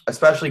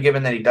 especially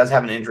given that he does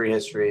have an injury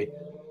history,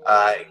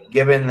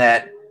 given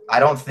that I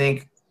don't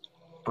think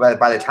by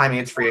the time he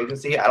hits free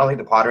agency, I don't think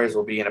the Padres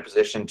will be in a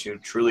position to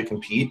truly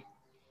compete.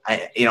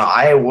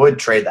 I would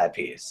trade that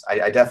piece.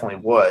 I definitely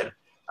would.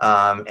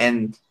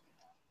 And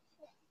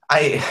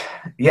I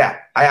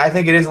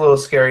think it is a little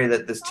scary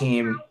that this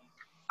team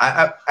 –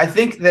 I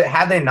think that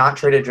had they not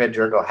traded Dred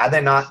Jerko, had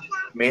they not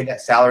made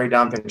that salary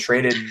dump and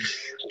traded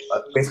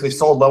basically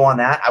sold low on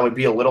that, I would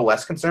be a little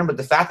less concerned. But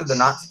the fact that they're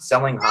not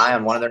selling high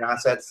on one of their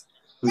assets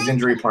who's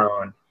injury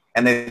prone,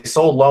 and they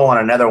sold low on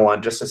another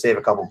one just to save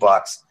a couple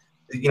bucks,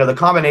 the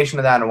combination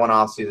of that in one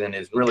offseason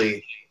is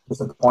really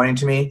disappointing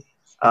to me.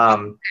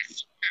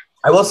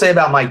 I will say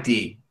about Mike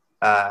D,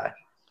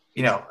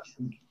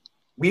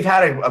 we've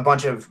had a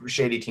bunch of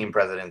shady team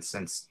presidents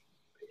since,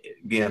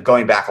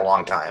 going back a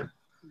long time.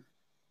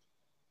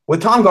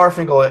 With Tom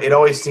Garfinkel, it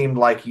always seemed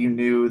like you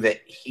knew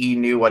that he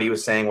knew what he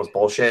was saying was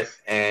bullshit,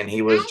 and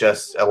he was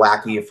just a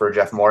lackey for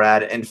Jeff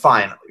Morad. And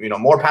fine,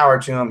 more power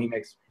to him.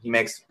 He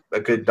makes a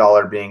good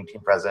dollar being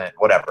team president,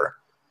 whatever.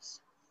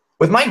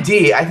 With Mike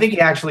D, I think he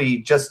actually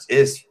just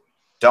is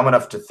dumb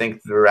enough to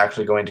think they're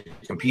actually going to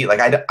compete. Like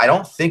I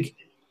don't think,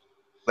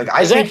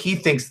 I think he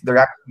thinks they're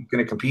actually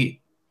going to compete.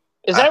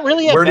 Is that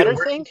really a better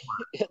thing?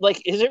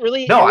 Like, is it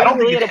really? No, I don't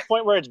really think at a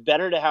point where it's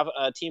better to have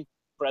a team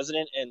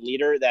president and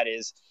leader that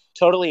is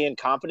totally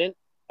incompetent,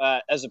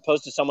 as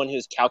opposed to someone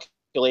who's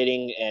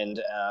calculating and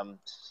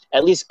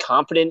at least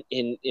competent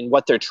in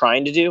what they're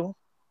trying to do?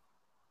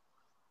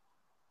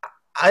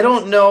 I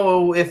don't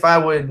know if I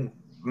would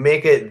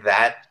make it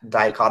that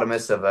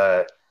dichotomous of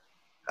a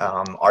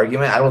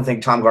argument. I don't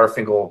think Tom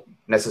Garfinkel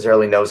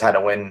necessarily knows how to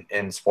win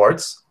in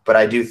sports, but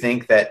I do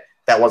think that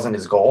wasn't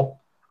his goal.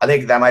 I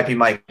think that might be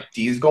Mike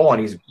D's goal,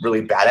 and he's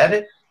really bad at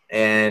it,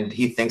 and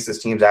he thinks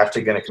this team's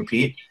actually going to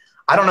compete.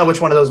 I don't know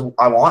which one of those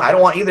I want. I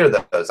don't want either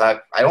of those. I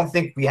don't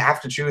think we have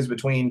to choose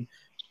between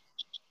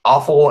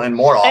awful and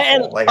more awful.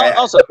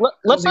 And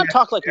let's not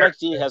talk like Mike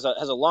D has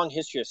a long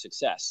history of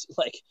success.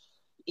 Like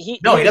he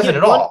doesn't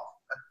at all.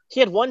 He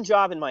had one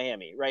job in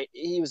Miami, right?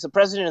 He was the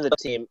president of the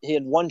team. He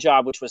had one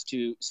job, which was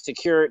to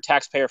secure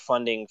taxpayer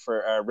funding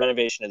for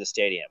renovation of the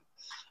stadium.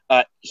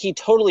 He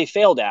totally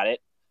failed at it.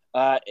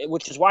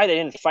 Which is why they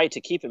didn't fight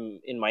to keep him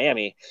in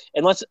Miami.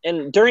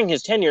 And during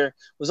his tenure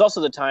was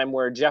also the time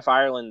where Jeff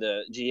Ireland,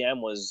 the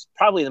GM, was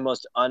probably the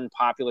most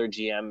unpopular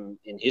GM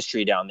in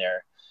history down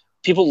there.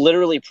 People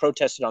literally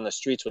protested on the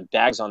streets with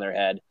bags on their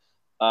head,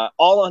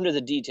 all under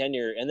the D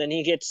tenure. And then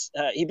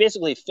he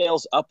basically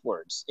fails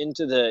upwards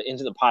into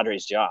the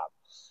Padres job.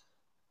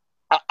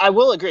 I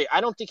will agree. I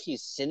don't think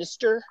he's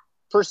sinister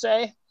per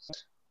se.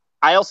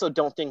 I also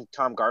don't think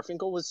Tom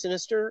Garfinkel was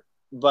sinister,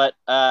 but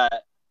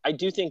I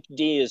do think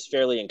D is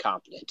fairly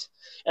incompetent.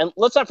 And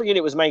let's not forget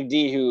it was Mike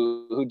D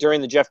who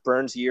during the Jeff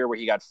Burns year where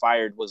he got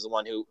fired was the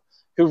one who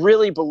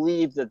really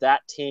believed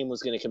that team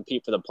was going to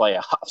compete for the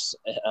playoffs.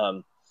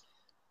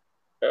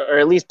 or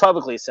at least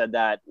publicly said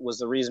that was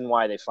the reason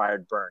why they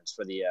fired Burns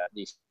for the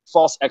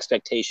false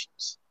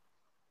expectations.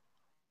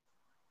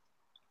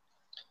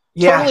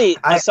 Yeah, Totally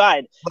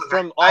aside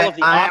from all of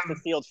the off the am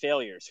field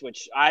failures,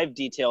 which I've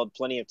detailed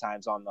plenty of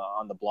times on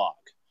the blog.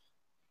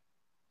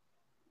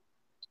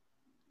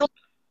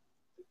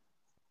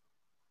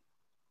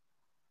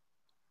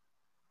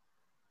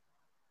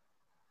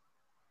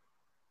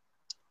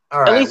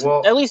 all right.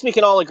 Well, At least we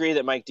can all agree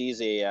that Mike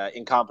D's a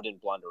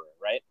incompetent blunderer,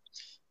 right?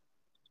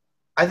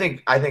 I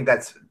think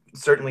that's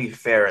certainly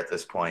fair at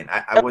this point.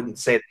 I wouldn't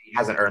say that he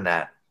hasn't earned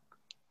that.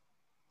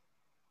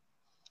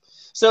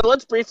 So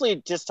let's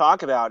briefly just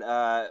talk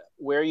about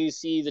where you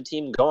see the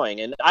team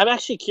going, and I'm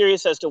actually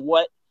curious as to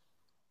what.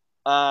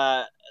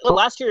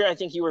 Last year, I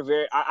think you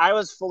were I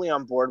was fully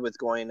on board with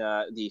going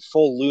the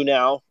full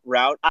Lunau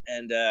route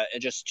and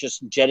just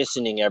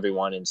jettisoning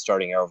everyone and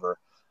starting over.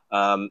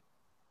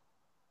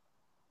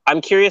 I'm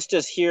curious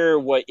to hear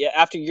what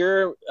after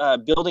your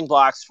building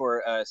blocks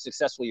for a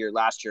successful year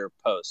last year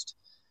post.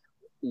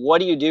 What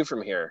do you do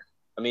from here?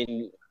 I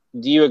mean,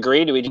 do you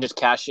agree? Do we just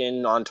cash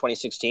in on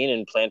 2016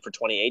 and plan for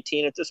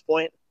 2018 at this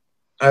point?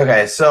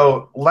 Okay,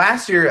 so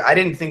last year I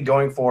didn't think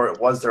going for it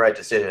was the right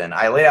decision.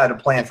 I laid out a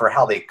plan for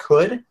how they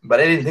could, but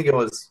I didn't think it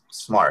was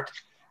smart.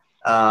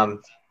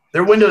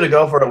 Their window to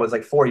go for it was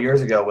like 4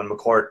 years ago when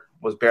McCourt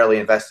was barely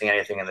investing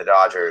anything in the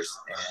Dodgers,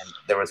 and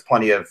there was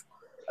plenty of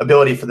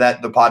ability for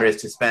the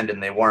Padres to spend,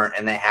 and they weren't,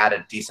 and they had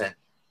a decent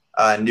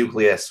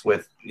nucleus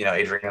with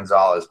Adrian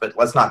Gonzalez. But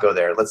let's not go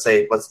there. Let's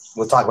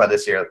talk about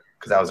this year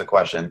because that was a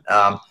question.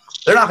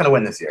 They're not going to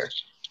win this year.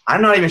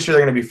 I'm not even sure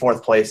they're going to be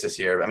fourth place this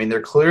year. I mean,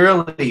 they're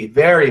clearly,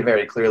 very,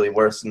 very clearly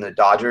worse than the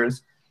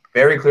Dodgers,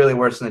 very clearly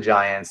worse than the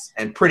Giants,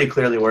 and pretty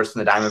clearly worse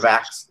than the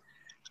Diamondbacks.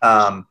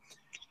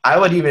 I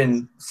would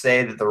even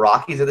say that the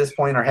Rockies at this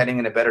point are heading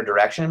in a better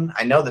direction.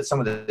 I know that some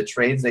of the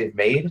trades they've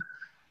made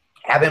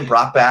haven't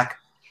brought back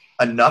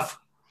enough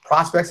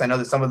prospects. I know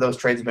that some of those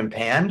trades have been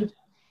panned,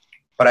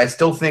 but I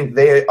still think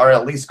they are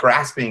at least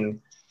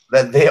grasping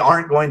that they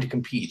aren't going to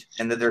compete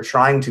and that they're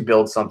trying to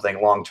build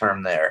something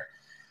long-term there.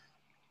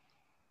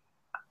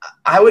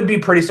 I would be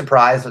pretty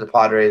surprised if the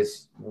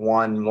Padres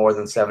won more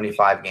than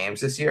 75 games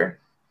this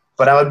year,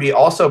 but I would be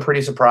also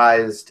pretty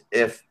surprised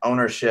if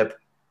ownership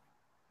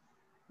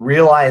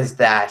realized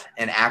that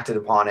and acted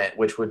upon it,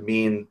 which would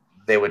mean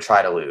they would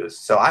try to lose.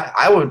 So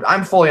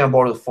I'm fully on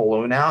board with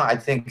full now. I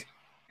think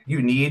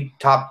you need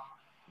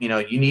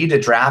you need to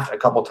draft a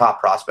couple top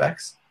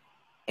prospects,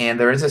 and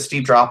there is a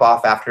steep drop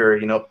off after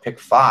pick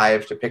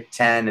 5 to pick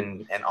 10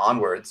 and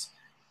onwards.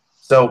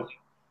 So.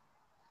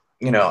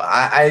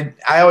 I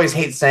always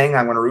hate saying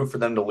I'm going to root for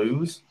them to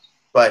lose,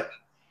 but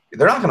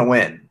they're not going to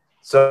win.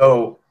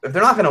 So if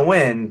they're not going to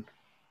win,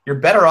 you're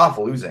better off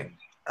losing.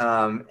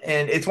 And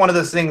it's one of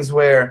those things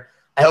where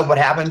I hope what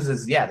happens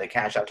is, they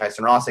cash out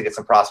Tyson Ross. They get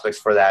some prospects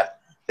for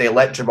that. They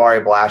let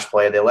Jabari Blash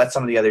play. They let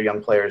some of the other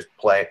young players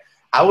play.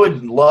 I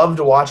would love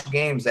to watch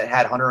games that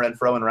had Hunter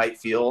Renfroe in right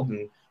field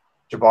and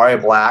Jabari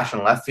Blash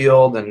in left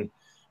field and,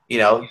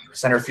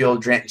 center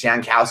field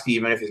Jankowski,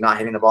 even if he's not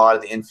hitting the ball out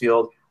of the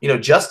infield.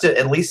 Just to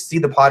at least see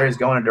the Padres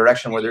go in a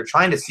direction where they're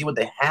trying to see what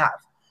they have.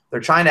 They're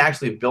trying to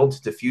actually build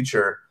to the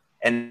future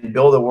and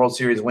build a World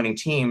Series winning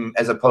team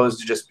as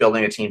opposed to just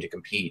building a team to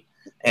compete.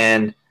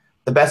 And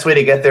the best way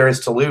to get there is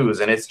to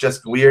lose. And it's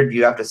just weird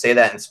you have to say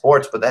that in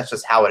sports, but that's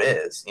just how it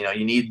is.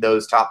 You need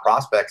those top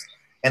prospects.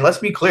 And let's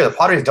be clear, the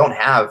Padres don't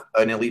have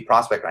an elite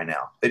prospect right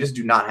now. They just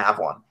do not have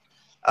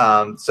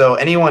one. So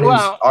anyone who's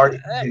already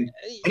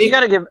you got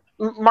to give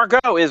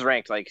Margot is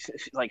ranked like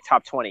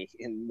top 20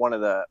 in one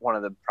of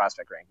the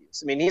prospect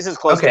rankings. I mean, he's as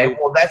close to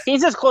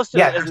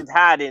as we've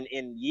had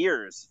in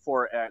years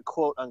for a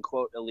quote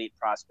unquote elite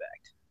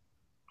prospect.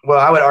 Well,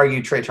 I would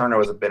argue Trey Turner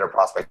was a better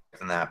prospect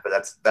than that, but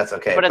that's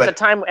okay. But at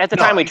the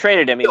time we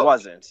traded him, he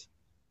wasn't.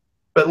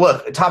 But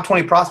look, a top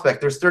 20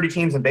 prospect, there's 30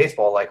 teams in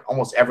baseball, like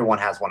almost everyone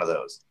has one of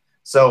those.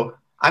 So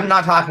I'm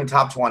not talking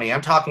top 20.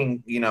 I'm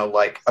talking,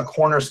 like a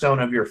cornerstone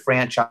of your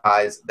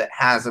franchise that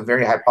has a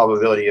very high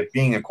probability of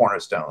being a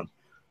cornerstone.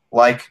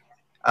 Like,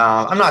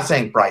 I'm not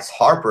saying Bryce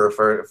Harper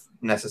for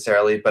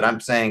necessarily, but I'm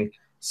saying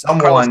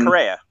someone. Carlos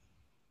Correa.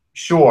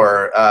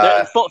 Sure.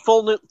 Full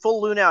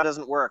Lunau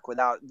doesn't work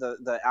without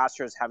the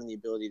Astros having the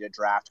ability to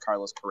draft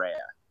Carlos Correa.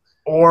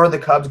 Or the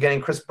Cubs getting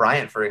Chris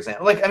Bryant, for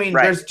example.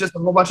 There's just a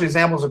whole bunch of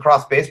examples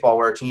across baseball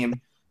where a team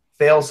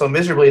fails so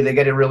miserably they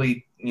get a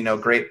really,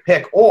 great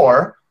pick.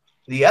 Or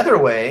the other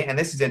way, and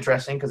this is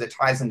interesting because it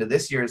ties into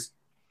this year's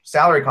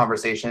salary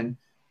conversation,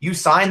 you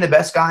sign the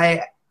best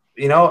guy,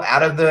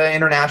 out of the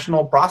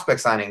international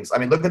prospect signings. I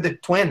mean, look at the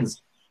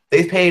Twins.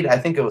 They paid, I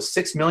think it was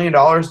 $6 million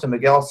to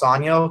Miguel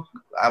Sano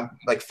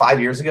like 5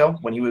 years ago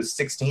when he was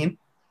 16.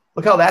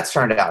 Look how that's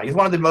turned out. He's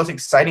one of the most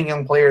exciting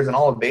young players in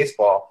all of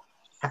baseball.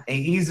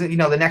 He's,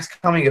 the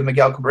next coming of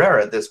Miguel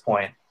Cabrera at this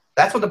point.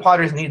 That's what the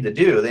Padres need to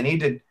do. They need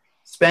to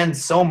spend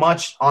so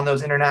much on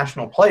those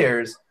international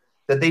players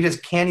that they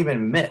just can't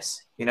even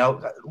miss.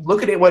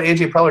 Look at what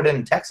A.J. Preller did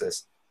in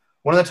Texas.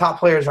 One of the top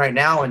players right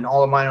now in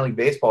all of minor league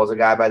baseball is a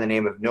guy by the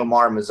name of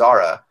Nomar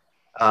Mazara.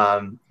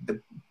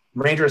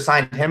 Rangers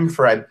signed him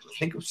for, I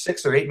think,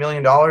 $6 or $8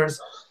 million.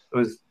 It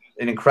was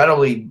an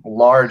incredibly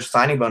large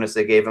signing bonus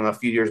they gave him a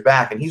few years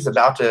back, and he's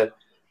about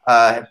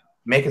to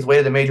make his way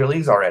to the major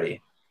leagues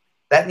already.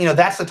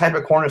 That's the type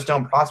of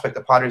cornerstone prospect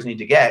the Padres need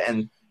to get,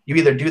 and you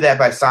either do that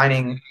by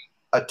signing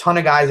a ton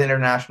of guys in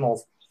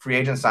international free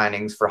agent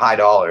signings for high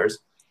dollars,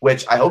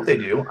 which I hope they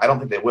do. I don't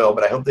think they will,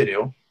 but I hope they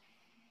do.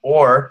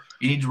 Or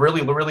you need to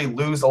really, really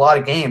lose a lot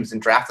of games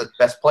and draft the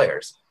best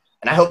players.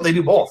 And I hope they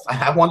do both.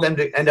 I want them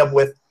to end up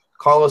with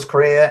Carlos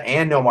Correa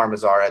and Nomar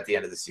Mazara at the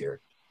end of this year.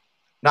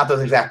 Not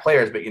those exact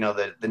players, but,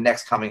 the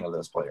next coming of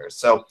those players.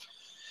 So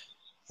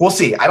we'll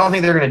see. I don't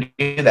think they're going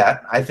to do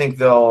that. I think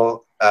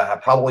they'll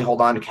probably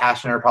hold on to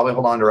Cashner, probably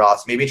hold on to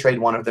Ross, maybe trade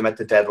one of them at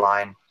the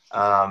deadline,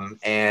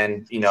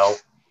 and,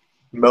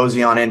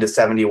 mosey on into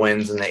 70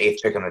 wins and the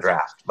 8th pick in the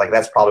draft. Like,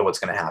 that's probably what's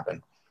going to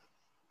happen.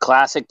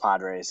 Classic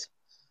Padres.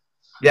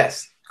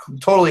 Yes,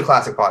 totally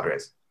classic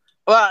Padres.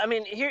 Well, I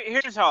mean,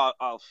 here's how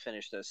I'll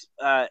finish this.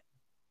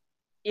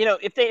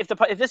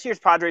 If this year's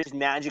Padres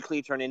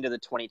magically turn into the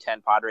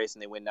 2010 Padres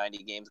and they win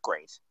 90 games,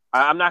 great.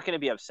 I'm not going to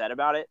be upset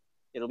about it.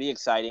 It'll be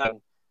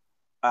exciting.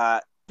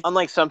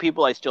 Unlike some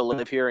people, I still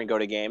live here and go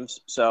to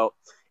games, so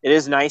it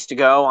is nice to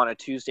go on a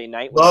Tuesday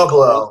night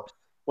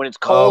when it's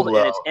cold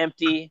and it's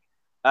empty.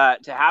 To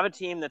have a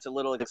team that's a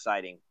little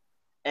exciting.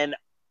 And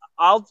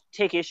I'll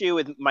take issue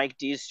with Mike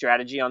D's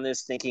strategy on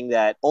this, thinking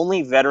that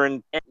only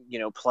veteran,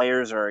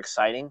 players are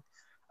exciting.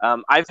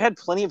 I've had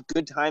plenty of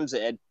good times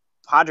at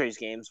Padres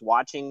games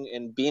watching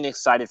and being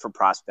excited for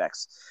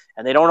prospects.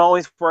 And they don't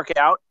always work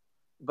out,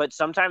 but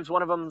sometimes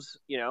one of them's,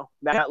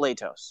 Matt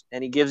Latos,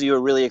 and he gives you a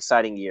really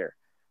exciting year.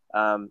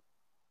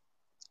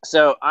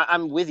 So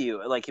I'm with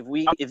you. Like,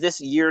 if this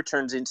year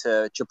turns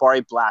into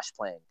Jabari Blash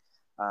playing,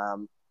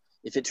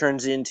 if it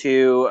turns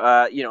into,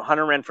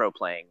 Hunter Renfroe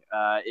playing,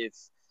 if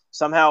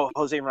somehow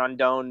Jose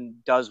Rondon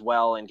does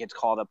well and gets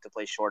called up to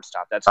play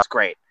shortstop, that's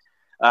great.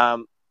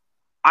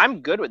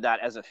 I'm good with that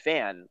as a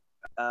fan,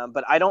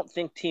 but I don't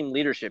think team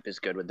leadership is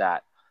good with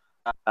that.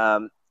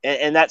 And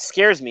that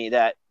scares me,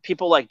 that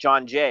people like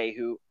John Jay,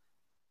 who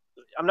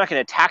I'm not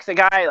going to attack the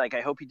guy, like,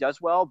 I hope he does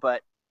well,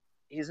 but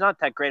he's not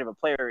that great of a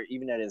player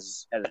even at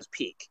his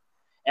peak.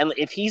 And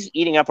if he's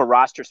eating up a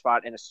roster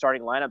spot and a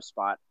starting lineup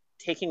spot,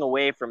 taking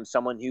away from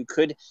someone who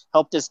could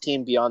help this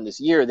team beyond this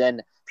year,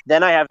 then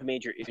I have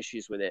major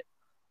issues with it.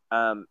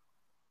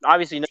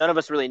 Obviously, none of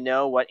us really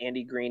know what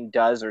Andy Green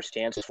does or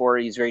stands for.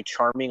 He's very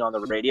charming on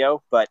the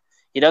radio, but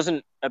he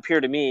doesn't appear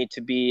to me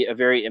to be a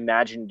very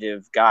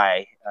imaginative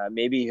guy.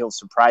 Maybe he'll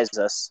surprise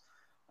us.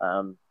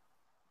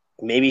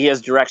 Maybe he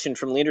has direction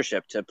from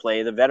leadership to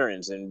play the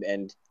veterans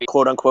and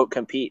quote unquote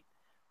compete.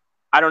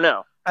 I don't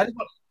know. I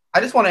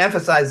just want to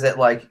emphasize that,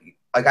 like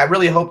I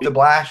really hope the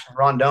Blash,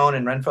 Rondon,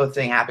 and Renfroe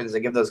thing happens to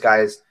give those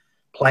guys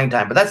playing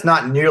time, but that's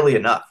not nearly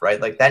enough,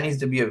 right? Like, that needs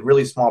to be a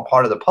really small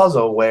part of the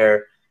puzzle,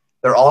 where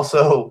they're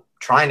also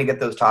trying to get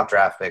those top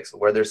draft picks,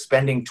 where they're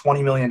spending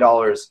 $20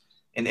 million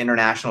in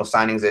international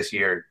signings this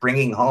year,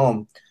 bringing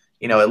home,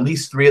 at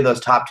least 3 of those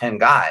top 10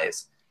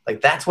 guys. Like,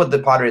 that's what the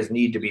Padres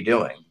need to be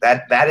doing.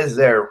 That is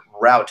their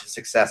route to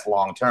success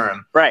long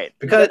term. Right.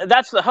 Because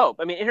that's the hope.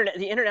 I mean,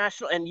 the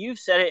international, and you've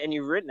said it and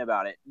you've written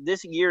about it,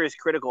 this year is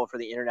critical for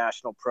the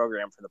international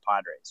program for the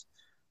Padres.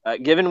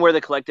 Given where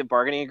the collective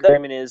bargaining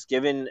agreement is,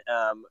 given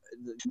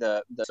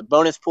the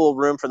bonus pool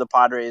room for the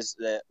Padres,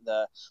 the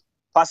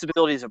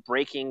possibilities of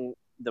breaking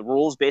the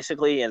rules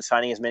basically and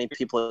signing as many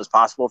people as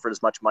possible for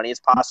as much money as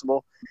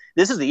possible,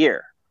 this is the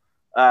year.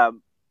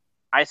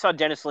 I saw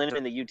Dennis Lin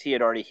in the UT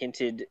had already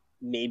hinted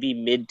maybe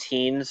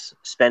mid-teens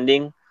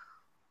spending,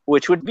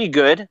 which would be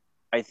good,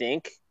 I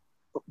think.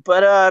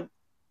 But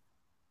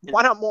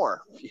why not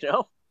more?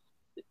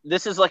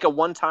 This is like a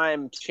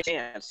one-time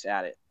chance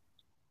at it.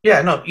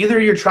 Yeah, no, either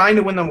you're trying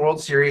to win the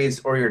World Series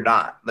or you're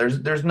not.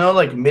 There's no,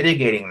 like,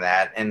 mitigating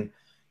that. And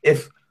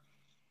if,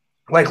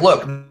 like,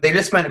 look, they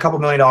just spent a couple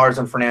 $1 million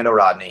on Fernando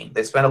Rodney.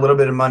 They spent a little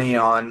bit of money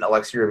on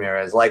Alexi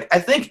Ramirez. Like, I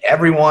think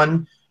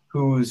everyone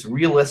who's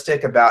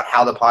realistic about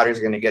how the Padres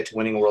are going to get to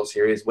winning a World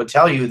Series would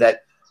tell you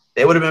that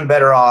they would have been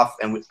better off,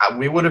 and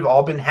we would have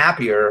all been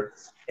happier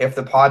if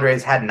the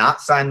Padres had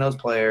not signed those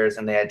players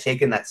and they had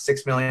taken that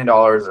 $6 million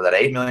or that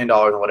 $8 million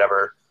or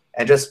whatever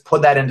and just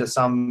put that into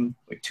some,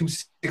 like,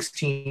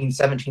 16,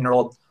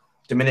 17-year-old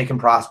Dominican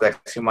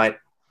prospects who might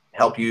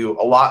help you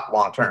a lot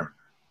long term.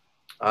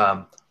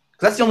 Because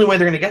that's the only way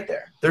they're going to get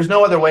there. There's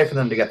no other way for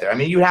them to get there. I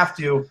mean, it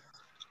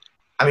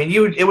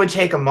would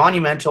take a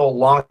monumental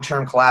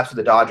long-term collapse of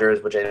the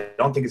Dodgers, which I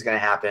don't think is going to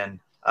happen,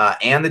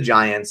 and the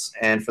Giants,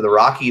 and for the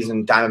Rockies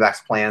and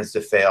Diamondbacks' plans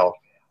to fail,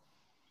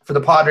 for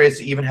the Padres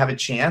to even have a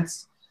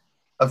chance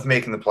of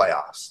making the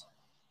playoffs,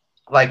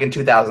 like in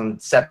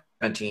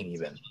 2017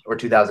 even, or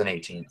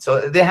 2018.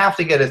 So they have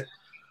to get a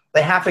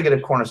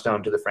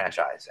cornerstone to the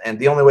franchise, and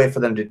the only way for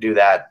them to do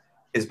that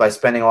is by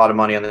spending a lot of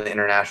money on the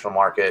international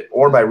market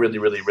or by really,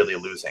 really, really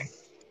losing.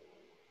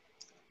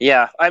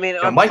 Yeah, I mean,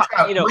 Mike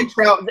Trout,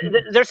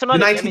 there's some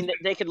other. I mean,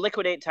 they could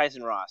liquidate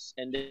Tyson Ross,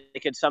 and they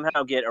could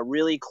somehow get a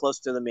really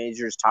close to the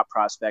majors top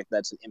prospect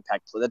that's an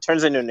impact that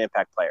turns into an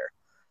impact player.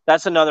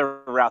 That's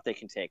another route they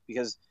can take,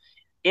 because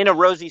in a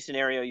rosy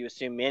scenario, you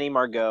assume Manny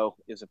Margot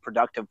is a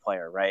productive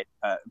player, right?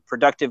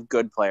 Productive,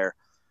 good player.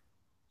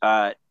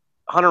 Hunter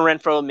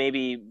Renfroe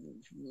maybe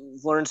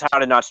learns how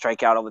to not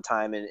strike out all the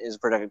time and is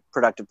a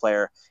productive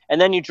player. And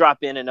then you drop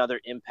in another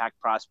impact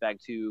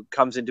prospect who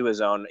comes into his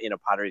own in a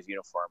Padres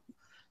uniform.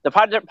 The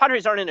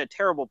Padres aren't in a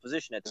terrible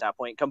position at that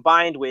point,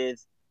 combined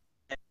with,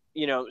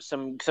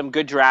 some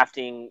good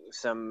drafting,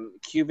 some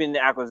Cuban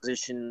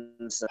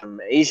acquisitions, some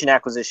Asian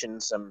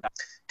acquisitions, some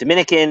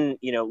Dominican,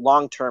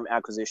 long-term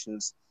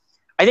acquisitions.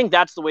 I think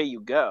that's the way you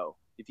go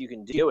if you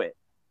can do it.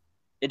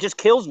 It just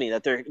kills me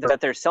that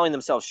they're selling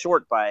themselves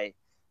short by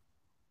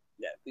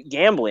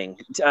gambling,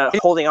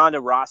 holding on to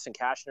Ross and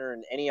Cashner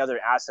and any other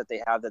asset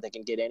they have that they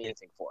can get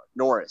anything for.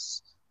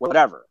 Norris,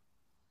 whatever.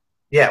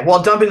 Yeah,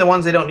 well, dumping the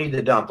ones they don't need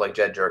to dump, like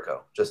Jed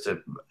Jerko, just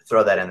to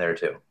throw that in there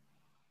too.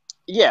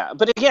 Yeah,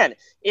 but again,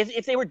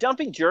 if they were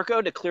dumping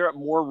Jerko to clear up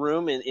more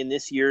room in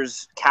this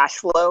year's cash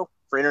flow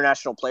for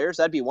international players,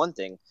 that'd be one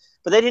thing.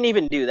 But they didn't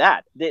even do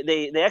that.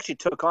 They actually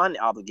took on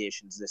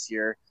obligations this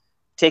year,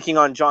 taking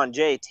on John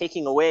Jay,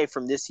 taking away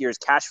from this year's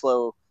cash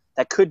flow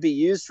that could be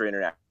used for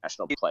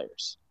international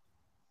players.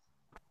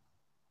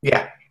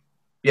 Yeah.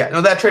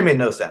 No, that trade made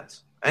no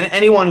sense. And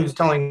anyone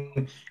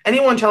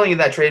telling you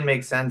that trade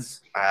makes sense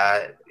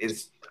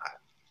is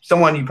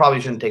someone you probably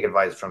shouldn't take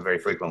advice from very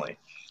frequently.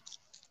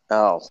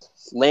 Oh,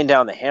 laying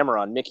down the hammer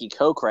on Mickey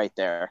Koch right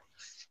there.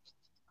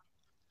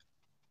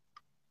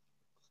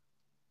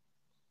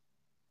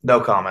 No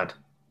comment.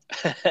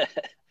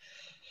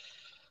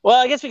 Well,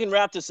 I guess we can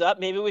wrap this up.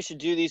 Maybe we should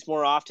do these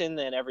more often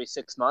than every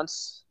 6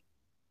 months.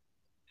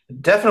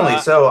 Definitely.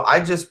 So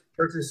I just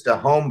purchased a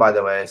home, by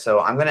the way. So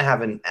I'm going to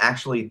have an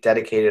actually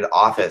dedicated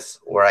office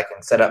where I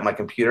can set up my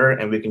computer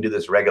and we can do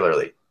this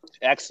regularly.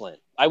 Excellent.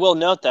 I will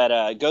note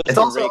that Ghost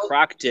and Ray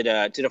Kroc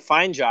did a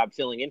fine job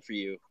filling in for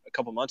you a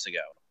couple months ago.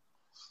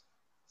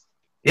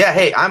 Yeah,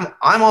 hey, I'm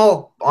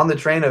all on the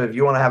train of if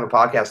you want to have a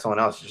podcast, someone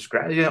else just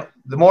grab.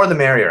 The more the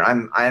merrier.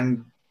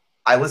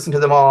 I listen to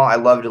them all. I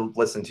love to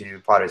listen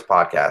to Padres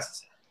podcasts.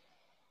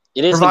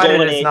 It is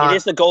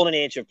the golden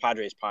age of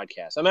Padres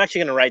podcasts. I'm actually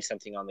going to write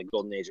something on the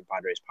golden age of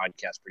Padres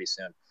podcast pretty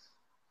soon.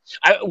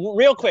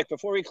 Real quick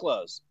before we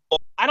close,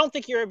 I don't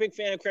think you're a big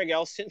fan of Craig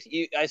Elston.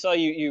 I saw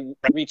you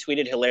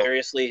retweeted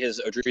hilariously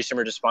his Odrisamer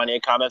Summer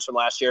Despaigne comments from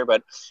last year,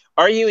 but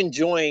are you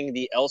enjoying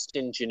the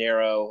Elston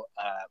Gennaro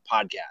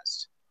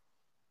podcast?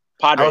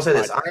 I will say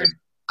this.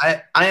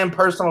 I am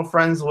personal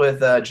friends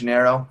with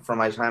Gennaro from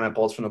my time at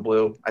Bolts from the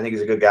Blue. I think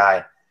he's a good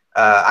guy.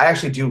 I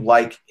actually do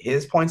like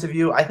his points of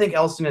view. I think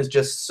Elston is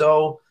just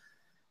so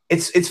 –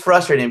 it's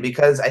frustrating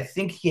because I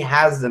think he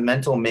has the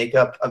mental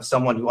makeup of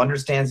someone who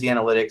understands the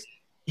analytics.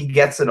 He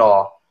gets it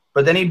all.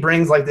 But then he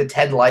brings like the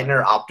Ted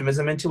Leitner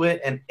optimism into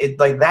it, and it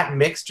like that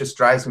mix just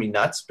drives me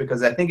nuts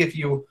because I think if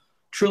you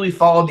truly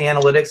followed the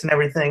analytics and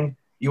everything,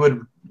 you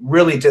would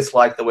really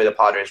dislike the way the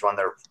Padres run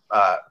their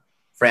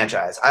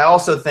franchise. I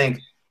also think,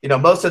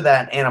 most of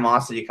that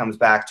animosity comes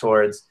back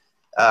towards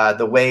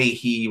the way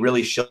he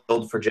really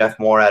shilled for Jeff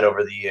Morad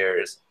over the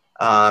years,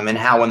 and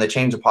how when the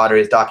Change of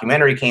Padres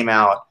documentary came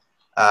out,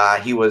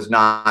 he was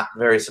not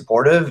very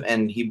supportive,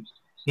 and he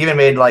even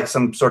made like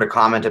some sort of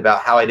comment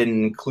about how I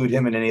didn't include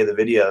him in any of the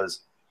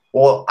videos.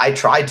 Well, I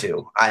tried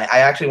to. I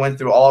actually went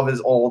through all of his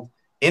old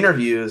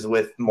interviews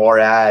with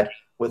Morad,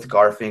 with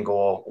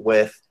Garfinkel,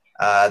 with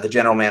the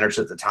general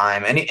manager at the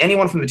time,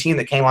 anyone from the team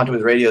that came onto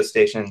his radio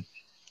station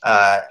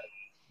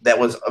that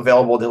was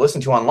available to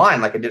listen to online,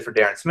 like I did for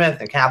Darren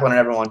Smith and Kaplan and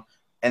everyone.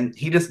 And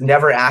he just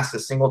never asked a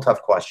single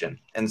tough question.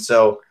 And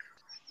so,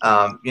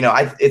 I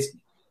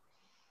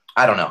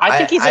don't know. I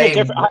think he's in a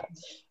different.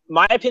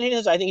 My opinion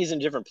is, I think he's in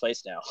a different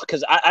place now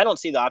because I don't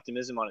see the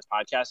optimism on his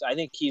podcast. I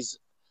think he's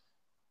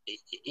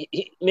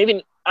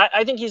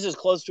I think he's as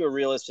close to a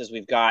realist as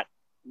we've got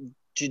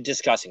to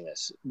discussing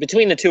this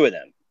between the two of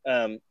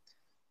them.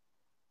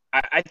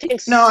 I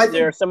think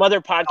there are some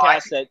other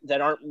podcasts that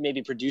aren't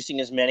maybe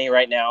producing as many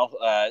right now.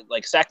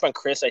 Like Sack Fun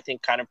Chris, I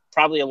think kind of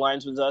probably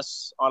aligns with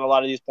us on a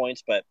lot of these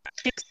points. But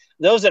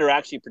those that are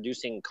actually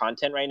producing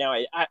content right now,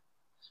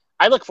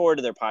 I look forward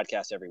to their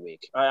podcast every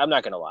week. I'm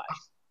not going to lie.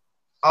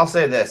 I'll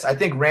say this. I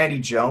think Randy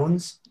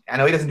Jones, I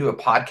know he doesn't do a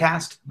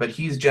podcast, but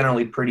he's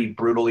generally pretty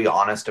brutally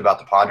honest about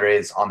the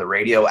Padres on the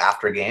radio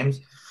after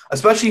games,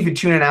 especially if you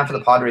tune in after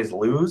the Padres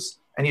lose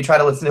and you try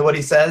to listen to what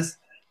he says.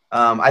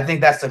 I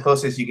think that's the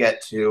closest you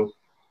get to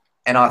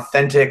an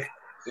authentic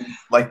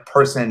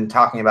person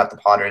talking about the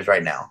Padres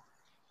right now.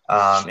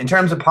 In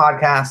terms of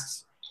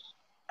podcasts,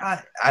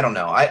 I don't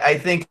know. I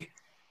think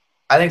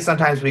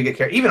sometimes we get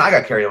carried. Even I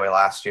got carried away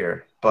last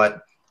year,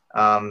 but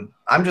I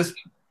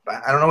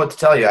don't know what to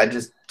tell you. I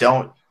just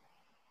don't.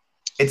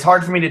 It's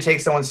hard for me to take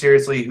someone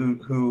seriously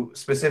who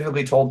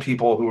specifically told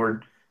people who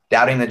were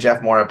doubting the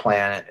Jeff Morad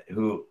plan,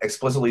 who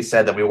explicitly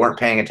said that we weren't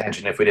paying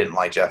attention if we didn't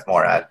like Jeff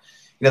Morad.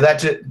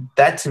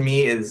 That to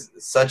me is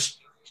such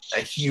a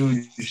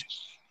huge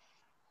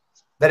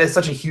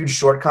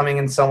shortcoming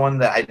in someone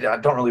that I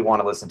don't really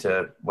want to listen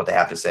to what they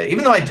have to say,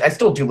 even though I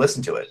still do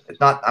listen to it.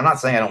 I'm not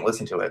saying I don't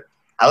listen to it.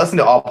 I listen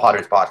to all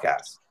Padres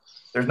podcasts.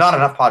 There's not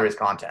enough Padres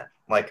content.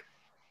 Like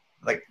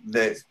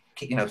the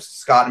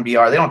Scott and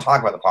BR, they don't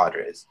talk about the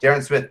Padres.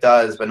 Darren Smith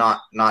does, but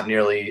not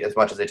nearly as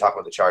much as they talk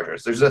about the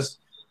Chargers. There's just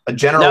a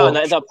general. No, and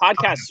the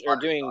podcasts are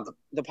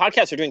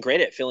doing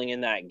great at filling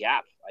in that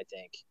gap, I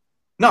think.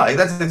 No,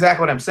 that's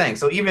exactly what I'm saying.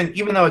 So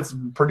even though it's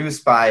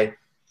produced by,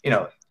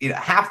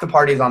 half the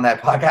parties on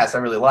that podcast I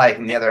really like,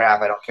 and the other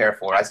half I don't care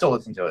for, I still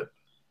listen to it.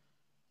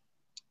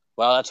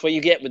 Well, that's what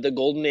you get with the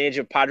golden age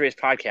of Padres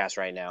podcasts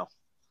right now.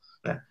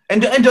 Yeah.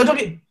 And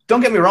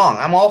don't get me wrong,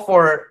 I'm all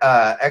for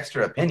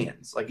extra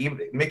opinions, like even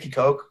Mickey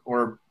Koch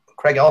or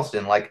Craig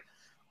Elston. Like,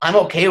 I'm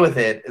okay with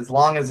it as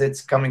long as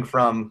it's coming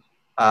from,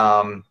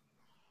 as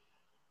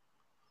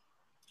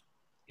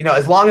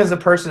long as the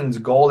person's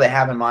goal they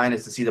have in mind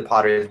is to see the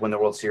Padres win the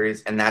World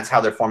Series, and that's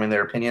how they're forming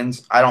their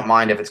opinions. I don't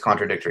mind if it's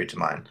contradictory to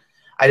mine.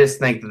 I just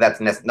think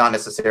that's not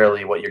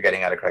necessarily what you're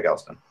getting out of Craig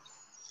Elston.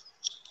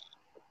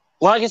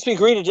 Well, I guess we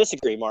agree to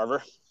disagree,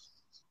 Marver.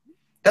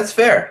 That's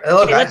fair.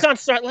 Look, let's not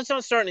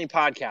start any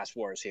podcast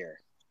wars here.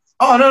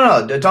 Oh,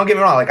 no. Don't get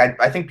me wrong. Like,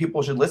 I think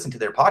people should listen to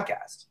their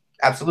podcast.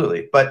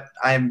 Absolutely. But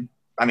I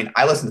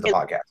listen to the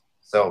podcast.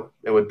 So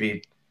it would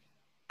be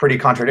pretty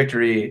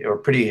contradictory or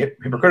pretty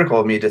hypocritical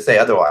of me to say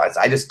otherwise.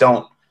 I just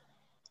don't.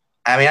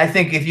 I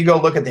think if you go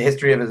look at the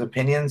history of his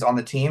opinions on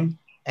the team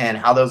and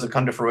how those have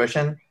come to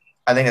fruition,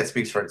 I think that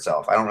speaks for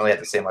itself. I don't really have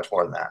to say much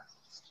more than that.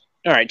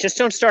 All right. Just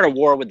don't start a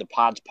war with the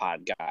pod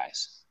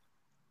guys.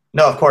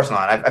 No, of course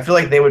not. I feel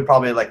like they would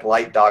probably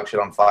light dog shit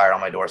on fire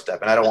on my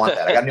doorstep, and I don't want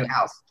that. I got a new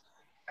house.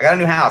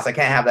 I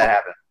can't have that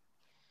happen.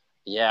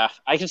 Yeah,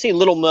 I can see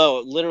Little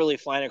Mo literally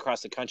flying across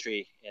the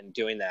country and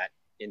doing that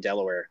in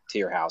Delaware to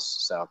your house.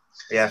 So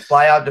yeah,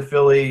 fly out to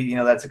Philly.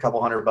 That's a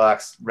couple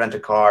 $100. Rent a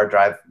car,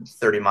 drive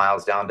 30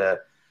 miles down to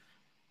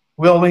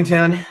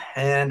Wilmington,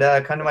 and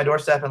come to my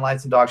doorstep and light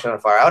some dog shit on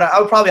fire. I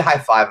would probably high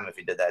five him if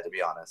he did that. To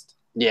be honest.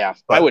 Yeah,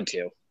 but I would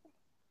too.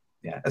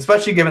 Yeah,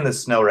 especially given the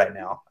snow right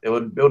now. It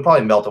would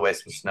probably melt away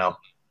some snow.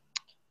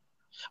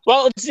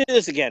 Well, let's do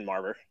this again,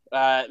 Marver.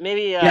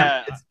 Maybe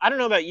I don't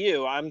know about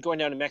you. I'm going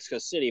down to Mexico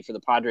City for the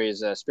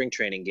Padres spring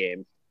training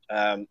game.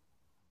 I'm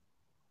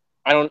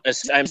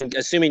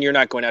assuming you're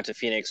not going out to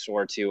Phoenix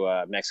or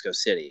to Mexico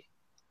City.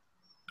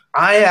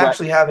 I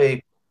actually have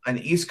an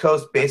East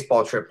Coast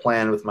baseball trip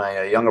planned with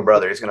my younger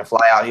brother. He's going to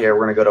fly out here.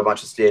 We're going to go to a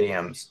bunch of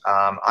stadiums.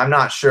 I'm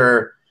not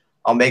sure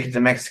I'll make it to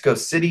Mexico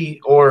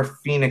City or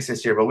Phoenix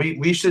this year, but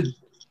we should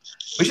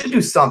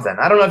do something.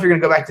 I don't know if you're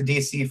going to go back to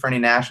DC for any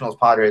Nationals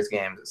Padres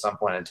games at some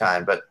point in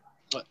time, but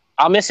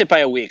I'll miss it by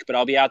a week, but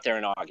I'll be out there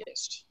in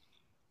August.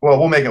 Well,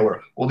 we'll make it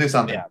work. We'll do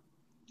something. Yeah.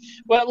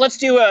 Well, let's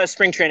do a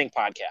spring training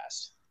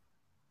podcast.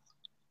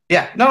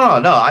 Yeah. No.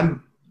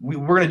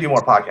 We're going to do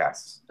more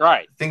podcasts. All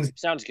right.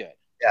 Sounds good.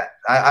 Yeah.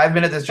 I've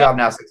been at this job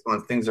now 6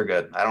 months. Things are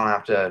good. I don't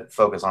have to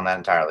focus on that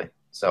entirely.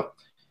 So.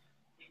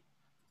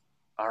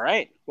 All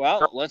right.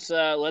 Well, let's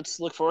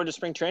look forward to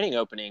spring training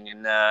opening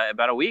in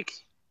about a week.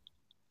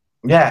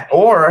 Yeah,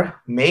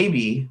 or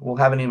maybe we'll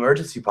have an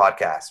emergency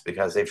podcast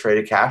because they've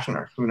traded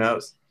Cashner. Who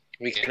knows?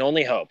 We can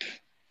only hope.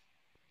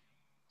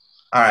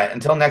 All right.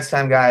 Until next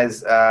time,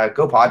 guys,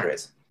 go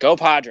Padres. Go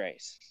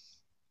Padres.